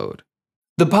episode.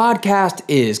 The podcast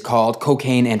is called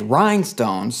Cocaine and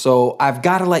Rhinestones, so I've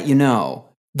got to let you know.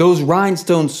 Those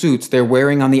rhinestone suits they're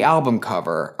wearing on the album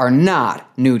cover are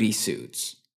not nudie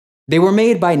suits. They were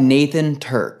made by Nathan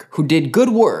Turk, who did good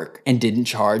work and didn't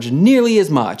charge nearly as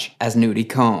much as Nudie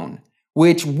Cone,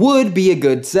 which would be a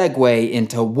good segue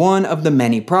into one of the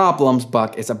many problems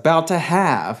Buck is about to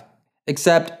have,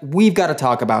 except we've got to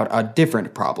talk about a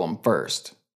different problem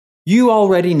first. You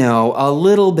already know a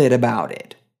little bit about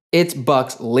it. It's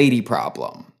Buck's lady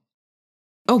problem.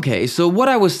 Okay, so what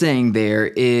I was saying there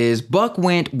is Buck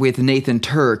went with Nathan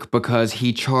Turk because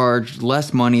he charged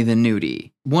less money than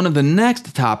Nudie. One of the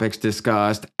next topics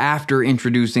discussed after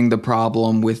introducing the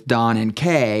problem with Don and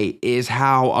Kay is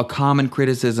how a common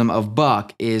criticism of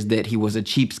Buck is that he was a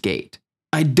cheapskate.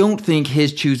 I don't think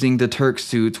his choosing the Turk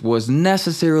suits was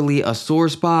necessarily a sore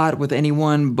spot with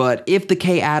anyone, but if the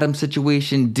Kay Adams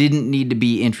situation didn't need to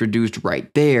be introduced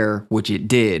right there, which it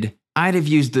did, I'd have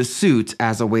used the suits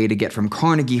as a way to get from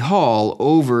Carnegie Hall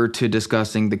over to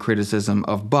discussing the criticism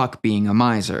of Buck being a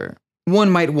miser. One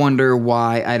might wonder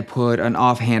why I'd put an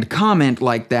offhand comment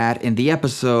like that in the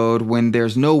episode when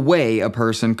there's no way a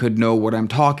person could know what I'm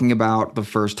talking about the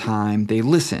first time they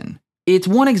listen. It's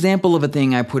one example of a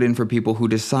thing I put in for people who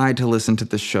decide to listen to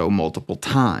the show multiple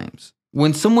times.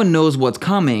 When someone knows what's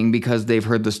coming because they've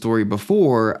heard the story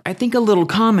before, I think a little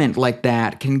comment like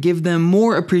that can give them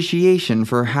more appreciation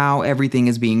for how everything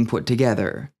is being put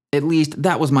together. At least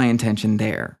that was my intention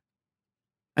there.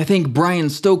 I think Brian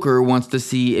Stoker wants to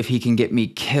see if he can get me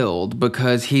killed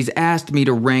because he's asked me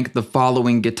to rank the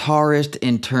following guitarist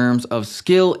in terms of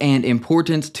skill and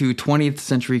importance to 20th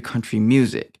century country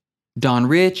music: Don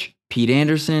Rich, Pete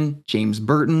Anderson, James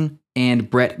Burton, and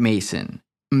Brett Mason.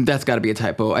 That's gotta be a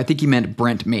typo. I think he meant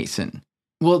Brent Mason.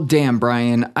 Well, damn,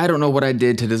 Brian, I don't know what I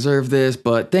did to deserve this,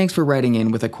 but thanks for writing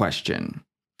in with a question.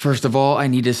 First of all, I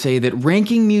need to say that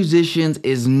ranking musicians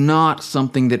is not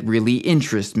something that really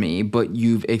interests me, but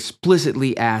you've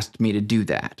explicitly asked me to do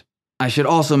that. I should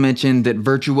also mention that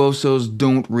virtuosos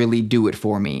don't really do it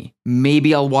for me.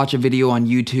 Maybe I'll watch a video on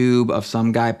YouTube of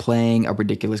some guy playing a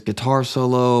ridiculous guitar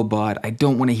solo, but I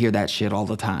don't want to hear that shit all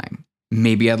the time.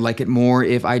 Maybe I'd like it more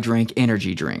if I drank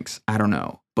energy drinks, I don't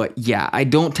know. But yeah, I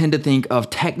don't tend to think of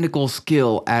technical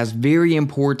skill as very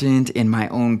important in my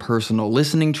own personal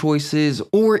listening choices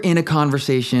or in a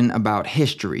conversation about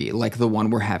history like the one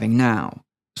we're having now.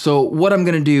 So what I'm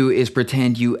going to do is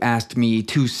pretend you asked me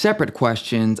two separate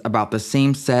questions about the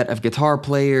same set of guitar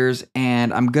players,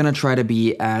 and I'm going to try to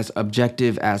be as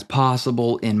objective as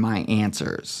possible in my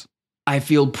answers. I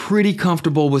feel pretty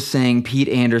comfortable with saying Pete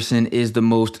Anderson is the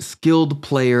most skilled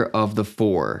player of the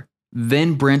four.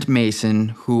 Then Brent Mason,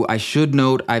 who I should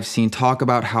note I've seen talk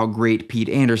about how great Pete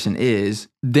Anderson is,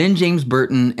 then James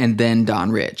Burton, and then Don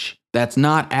Rich. That's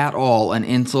not at all an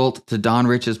insult to Don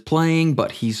Rich's playing,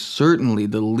 but he's certainly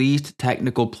the least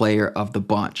technical player of the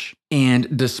bunch.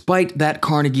 And despite that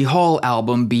Carnegie Hall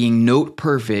album being note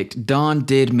perfect, Don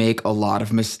did make a lot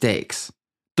of mistakes.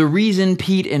 The reason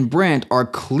Pete and Brent are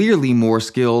clearly more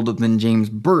skilled than James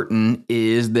Burton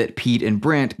is that Pete and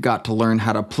Brent got to learn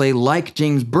how to play like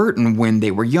James Burton when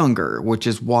they were younger, which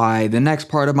is why the next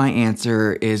part of my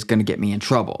answer is going to get me in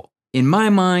trouble. In my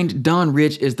mind, Don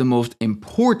Rich is the most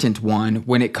important one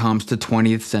when it comes to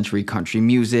 20th century country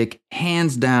music,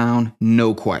 hands down,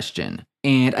 no question.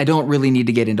 And I don't really need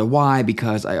to get into why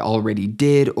because I already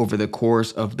did over the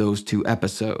course of those two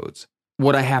episodes.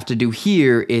 What I have to do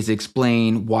here is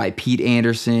explain why Pete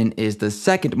Anderson is the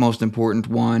second most important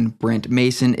one, Brent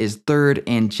Mason is third,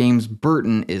 and James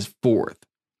Burton is fourth.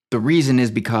 The reason is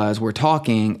because we're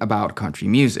talking about country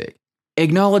music.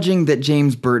 Acknowledging that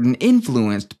James Burton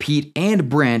influenced Pete and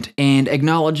Brent, and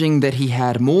acknowledging that he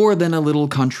had more than a little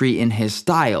country in his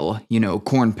style,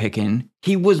 corn pickin',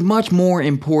 he was much more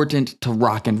important to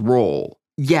rock and roll.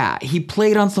 Yeah, he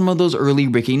played on some of those early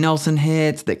Ricky Nelson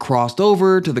hits that crossed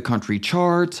over to the country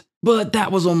charts, but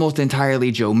that was almost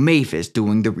entirely Joe Maphis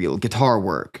doing the real guitar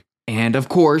work. And of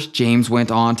course, James went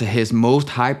on to his most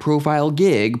high-profile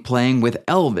gig playing with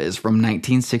Elvis from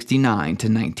 1969 to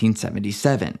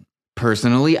 1977.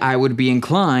 Personally, I would be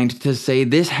inclined to say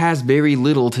this has very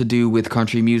little to do with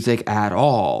country music at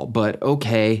all, but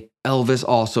okay, Elvis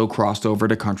also crossed over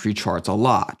to country charts a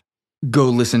lot. Go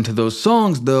listen to those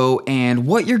songs though, and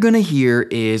what you're gonna hear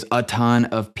is a ton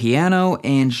of piano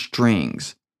and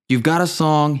strings. You've got a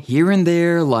song here and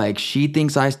there like She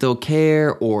Thinks I Still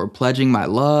Care or Pledging My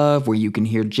Love where you can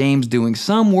hear James doing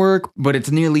some work, but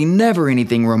it's nearly never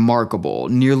anything remarkable,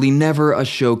 nearly never a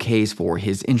showcase for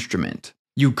his instrument.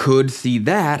 You could see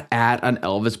that at an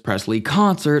Elvis Presley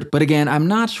concert, but again, I'm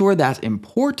not sure that's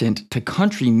important to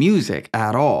country music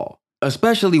at all.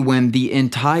 Especially when the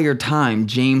entire time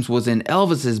James was in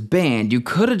Elvis's band, you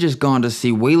could have just gone to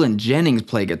see Waylon Jennings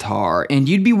play guitar, and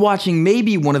you'd be watching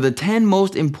maybe one of the 10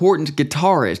 most important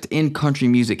guitarists in country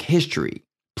music history.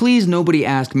 Please nobody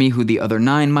ask me who the other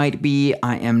 9 might be,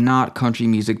 I am not Country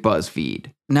Music BuzzFeed.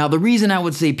 Now the reason I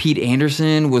would say Pete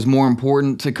Anderson was more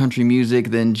important to country music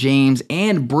than James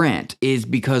and Brent is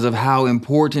because of how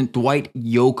important Dwight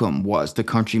Yoakam was to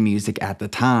country music at the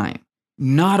time.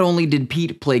 Not only did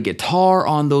Pete play guitar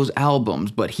on those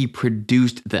albums, but he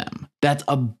produced them. That's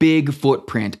a big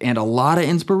footprint and a lot of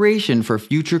inspiration for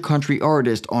future country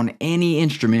artists on any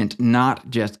instrument,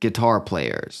 not just guitar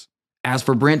players. As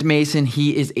for Brent Mason,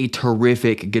 he is a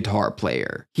terrific guitar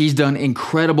player. He's done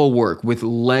incredible work with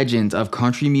legends of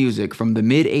country music from the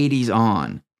mid-80s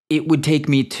on. It would take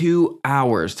me 2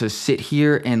 hours to sit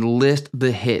here and list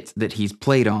the hits that he's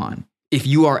played on. If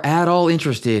you are at all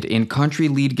interested in country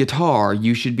lead guitar,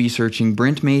 you should be searching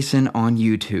Brent Mason on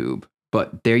YouTube.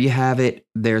 But there you have it,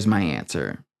 there's my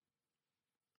answer.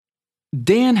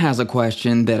 Dan has a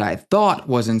question that I thought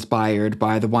was inspired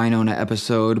by the Wynonna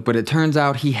episode, but it turns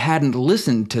out he hadn't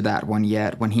listened to that one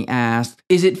yet when he asked,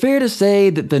 is it fair to say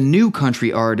that the new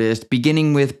country artists,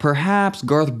 beginning with perhaps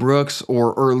Garth Brooks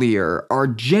or earlier, are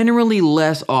generally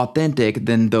less authentic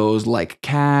than those like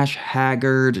Cash,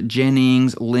 Haggard,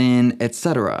 Jennings, Lynn,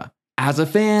 etc.? As a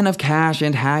fan of Cash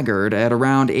and Haggard at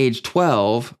around age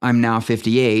 12, I'm now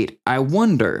 58, I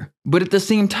wonder. But at the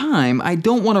same time, I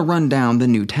don't want to run down the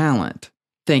new talent.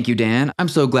 Thank you, Dan. I'm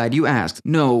so glad you asked.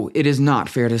 No, it is not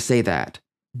fair to say that.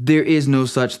 There is no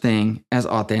such thing as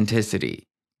authenticity.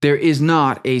 There is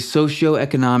not a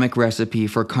socio-economic recipe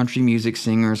for country music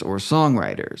singers or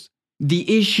songwriters.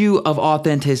 The issue of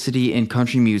authenticity in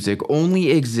country music only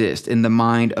exists in the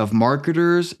mind of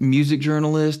marketers, music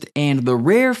journalists, and the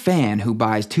rare fan who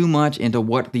buys too much into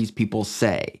what these people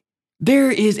say.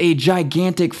 There is a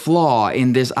gigantic flaw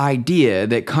in this idea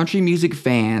that country music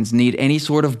fans need any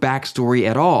sort of backstory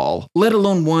at all, let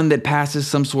alone one that passes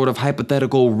some sort of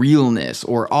hypothetical realness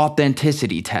or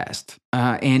authenticity test.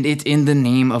 And it's in the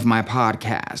name of my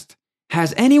podcast.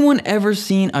 Has anyone ever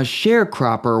seen a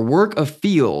sharecropper work a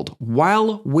field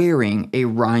while wearing a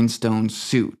rhinestone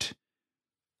suit?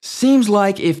 Seems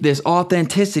like if this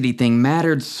authenticity thing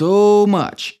mattered so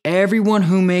much, everyone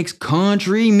who makes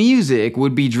country music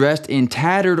would be dressed in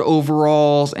tattered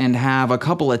overalls and have a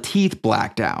couple of teeth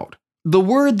blacked out. The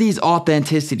word these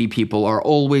authenticity people are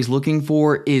always looking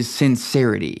for is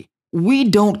sincerity. We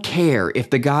don't care if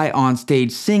the guy on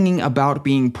stage singing about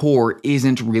being poor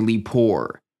isn't really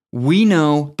poor. We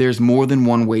know there's more than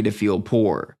one way to feel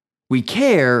poor. We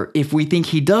care if we think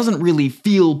he doesn't really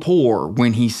feel poor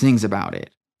when he sings about it.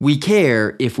 We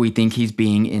care if we think he's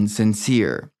being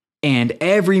insincere. And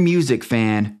every music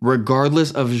fan, regardless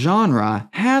of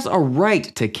genre, has a right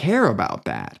to care about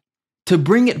that. To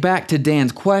bring it back to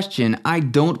Dan's question, I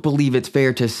don't believe it's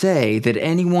fair to say that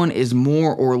anyone is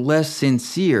more or less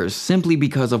sincere simply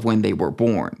because of when they were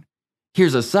born.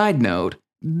 Here's a side note.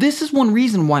 This is one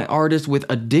reason why artists with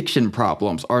addiction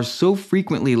problems are so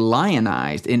frequently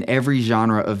lionized in every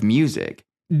genre of music.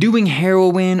 Doing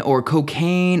heroin or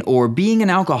cocaine or being an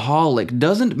alcoholic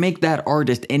doesn't make that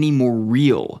artist any more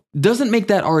real, doesn't make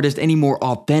that artist any more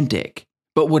authentic.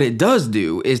 But what it does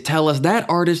do is tell us that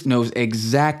artist knows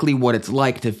exactly what it's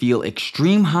like to feel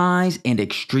extreme highs and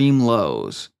extreme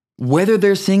lows. Whether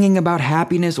they're singing about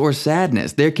happiness or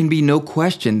sadness, there can be no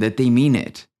question that they mean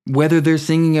it. Whether they're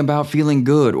singing about feeling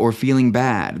good or feeling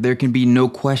bad, there can be no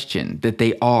question that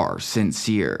they are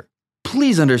sincere.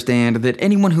 Please understand that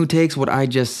anyone who takes what I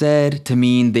just said to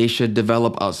mean they should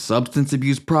develop a substance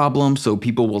abuse problem so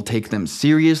people will take them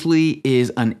seriously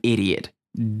is an idiot.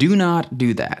 Do not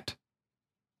do that.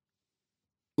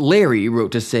 Larry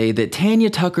wrote to say that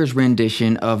Tanya Tucker's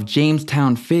rendition of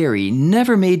Jamestown Ferry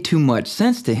never made too much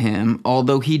sense to him,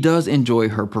 although he does enjoy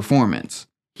her performance.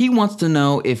 He wants to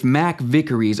know if Mac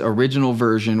Vickery's original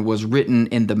version was written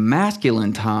in the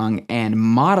masculine tongue and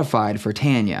modified for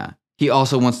Tanya. He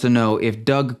also wants to know if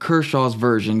Doug Kershaw's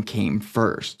version came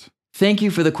first. Thank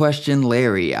you for the question,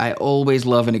 Larry. I always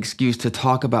love an excuse to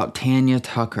talk about Tanya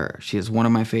Tucker. She is one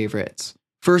of my favorites.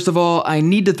 First of all, I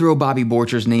need to throw Bobby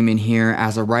Borcher's name in here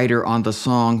as a writer on the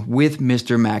song with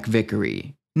Mr. Mac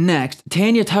Vickery. Next,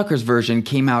 Tanya Tucker's version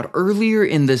came out earlier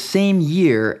in the same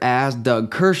year as Doug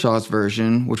Kershaw's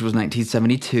version, which was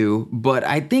 1972, but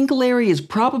I think Larry is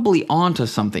probably onto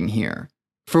something here.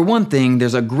 For one thing,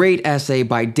 there's a great essay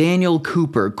by Daniel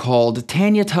Cooper called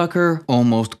Tanya Tucker,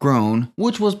 Almost Grown,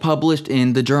 which was published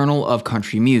in the Journal of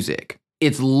Country Music.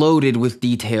 It's loaded with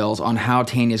details on how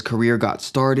Tanya's career got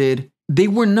started. They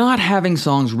were not having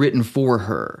songs written for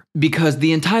her, because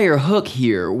the entire hook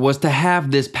here was to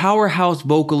have this powerhouse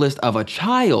vocalist of a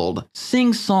child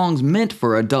sing songs meant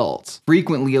for adults,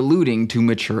 frequently alluding to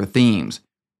mature themes.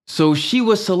 So she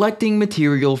was selecting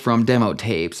material from demo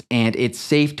tapes, and it's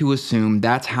safe to assume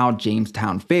that's how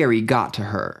Jamestown Ferry got to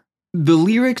her. The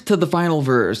lyrics to the final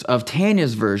verse of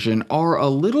Tanya's version are a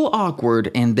little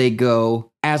awkward, and they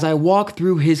go, "As I walk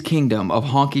through his kingdom of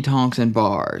honky-tonks and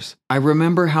bars, I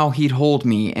remember how he'd hold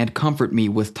me and comfort me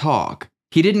with talk.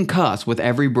 He didn't cuss with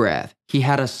every breath, he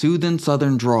had a soothing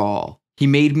southern drawl. He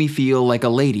made me feel like a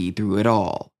lady through it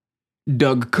all."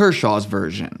 Doug Kershaw's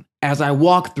version. "As I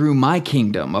walked through my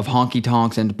kingdom of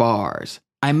honky-tonks and bars,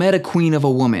 I met a queen of a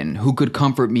woman who could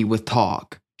comfort me with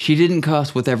talk. She didn't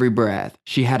cuss with every breath,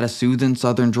 she had a soothing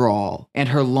southern drawl, and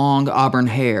her long auburn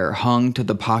hair hung to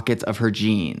the pockets of her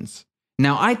jeans."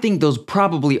 Now, I think those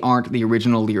probably aren't the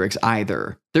original lyrics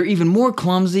either. They're even more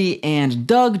clumsy, and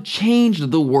Doug changed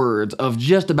the words of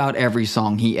just about every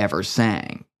song he ever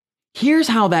sang. Here's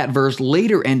how that verse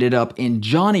later ended up in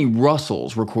Johnny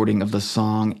Russell's recording of the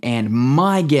song, and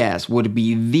my guess would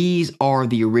be these are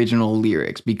the original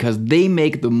lyrics because they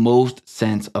make the most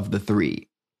sense of the three.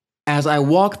 "As I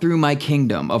walked through my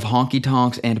kingdom of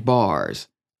honky-tonks and bars,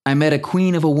 I met a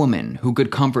queen of a woman who could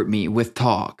comfort me with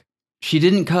talk. She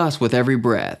didn't cuss with every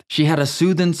breath, she had a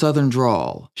soothing southern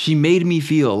drawl. She made me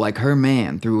feel like her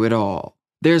man through it all."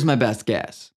 There's my best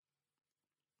guess.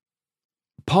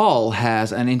 Paul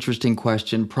has an interesting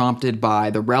question prompted by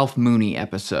the Ralph Mooney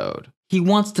episode. He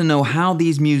wants to know how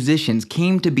these musicians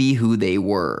came to be who they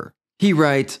were. He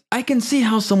writes, "I can see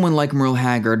how someone like Merle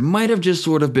Haggard might have just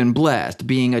sort of been blessed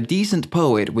being a decent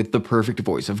poet with the perfect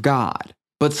voice of God.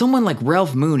 But someone like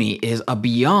Ralph Mooney is a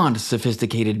beyond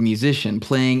sophisticated musician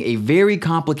playing a very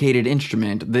complicated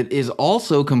instrument that is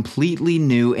also completely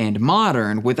new and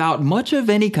modern without much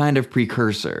of any kind of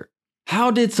precursor. How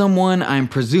did someone, I'm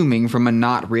presuming from a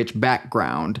not rich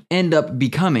background, end up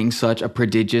becoming such a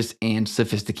prodigious and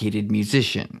sophisticated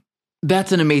musician?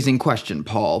 That's an amazing question,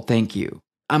 Paul, thank you.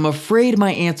 I'm afraid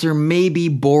my answer may be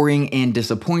boring and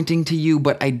disappointing to you,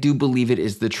 but I do believe it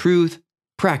is the truth.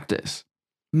 Practice.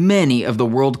 Many of the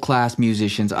world-class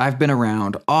musicians I've been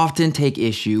around often take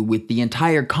issue with the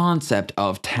entire concept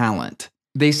of talent.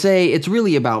 They say it's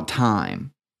really about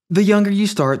time. The younger you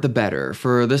start, the better,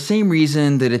 for the same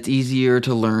reason that it's easier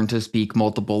to learn to speak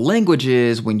multiple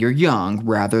languages when you're young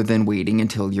rather than waiting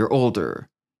until you're older.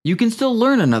 You can still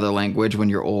learn another language when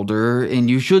you're older, and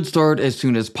you should start as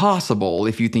soon as possible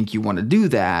if you think you want to do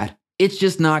that. It's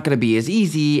just not going to be as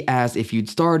easy as if you'd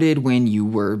started when you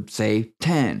were, say,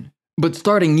 10. But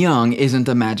starting young isn't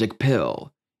a magic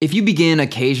pill. If you begin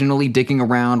occasionally dicking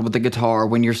around with the guitar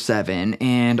when you're 7,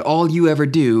 and all you ever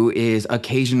do is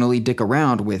occasionally dick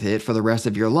around with it for the rest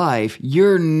of your life,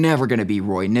 you're never going to be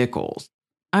Roy Nichols.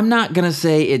 I'm not going to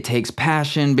say it takes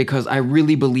passion because I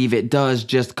really believe it does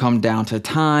just come down to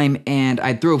time, and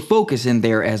I'd throw focus in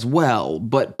there as well,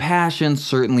 but passion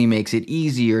certainly makes it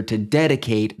easier to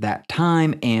dedicate that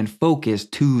time and focus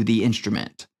to the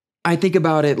instrument. I think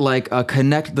about it like a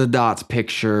connect the dots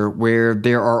picture where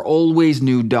there are always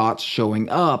new dots showing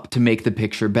up to make the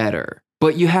picture better.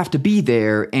 But you have to be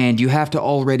there and you have to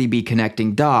already be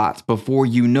connecting dots before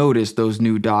you notice those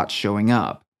new dots showing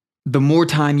up. The more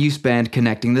time you spend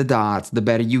connecting the dots, the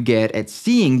better you get at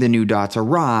seeing the new dots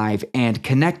arrive and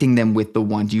connecting them with the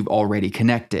ones you've already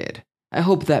connected. I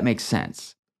hope that makes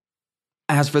sense.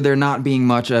 As for there not being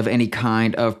much of any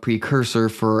kind of precursor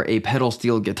for a pedal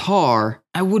steel guitar,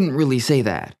 I wouldn't really say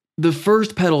that. The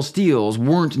first pedal steels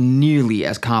weren't nearly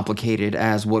as complicated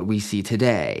as what we see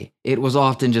today. It was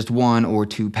often just 1 or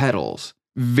 2 pedals.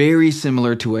 Very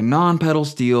similar to a non-pedal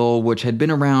steel which had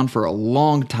been around for a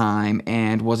long time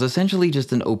and was essentially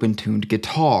just an open-tuned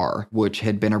guitar, which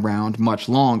had been around much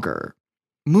longer.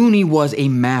 Mooney was a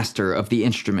master of the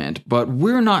instrument, but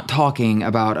we're not talking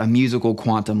about a musical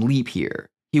quantum leap here.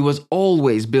 He was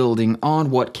always building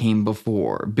on what came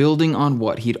before, building on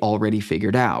what he'd already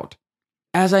figured out.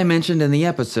 As I mentioned in the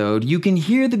episode, you can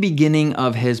hear the beginning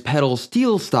of his pedal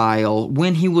steel style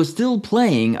when he was still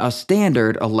playing a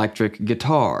standard electric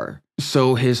guitar.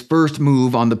 So his first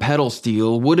move on the pedal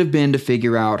steel would have been to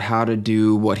figure out how to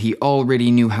do what he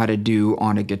already knew how to do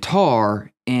on a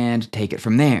guitar and take it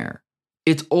from there.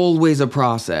 It's always a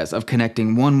process of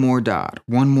connecting one more dot,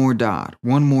 one more dot,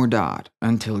 one more dot,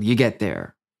 until you get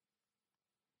there.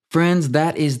 Friends,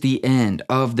 that is the end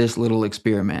of this little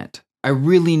experiment. I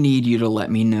really need you to let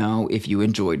me know if you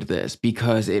enjoyed this,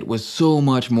 because it was so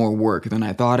much more work than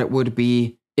I thought it would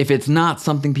be. If it's not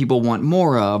something people want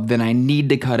more of, then I need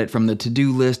to cut it from the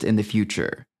to-do list in the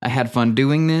future. I had fun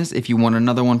doing this. If you want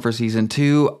another one for Season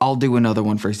 2, I'll do another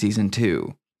one for Season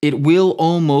 2. It will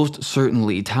almost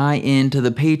certainly tie into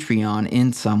the Patreon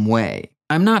in some way.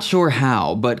 I'm not sure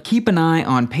how, but keep an eye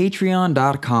on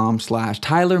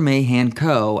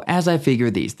patreon.com/TylerMahanCo as I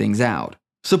figure these things out.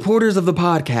 Supporters of the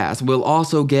podcast will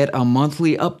also get a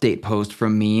monthly update post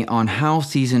from me on how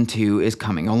Season 2 is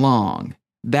coming along.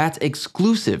 That's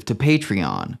exclusive to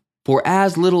Patreon. For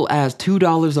as little as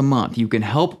 $2 a month, you can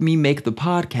help me make the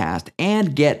podcast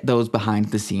and get those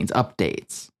behind-the-scenes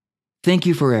updates. Thank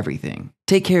you for everything.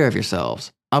 Take care of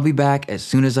yourselves. I'll be back as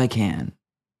soon as I can.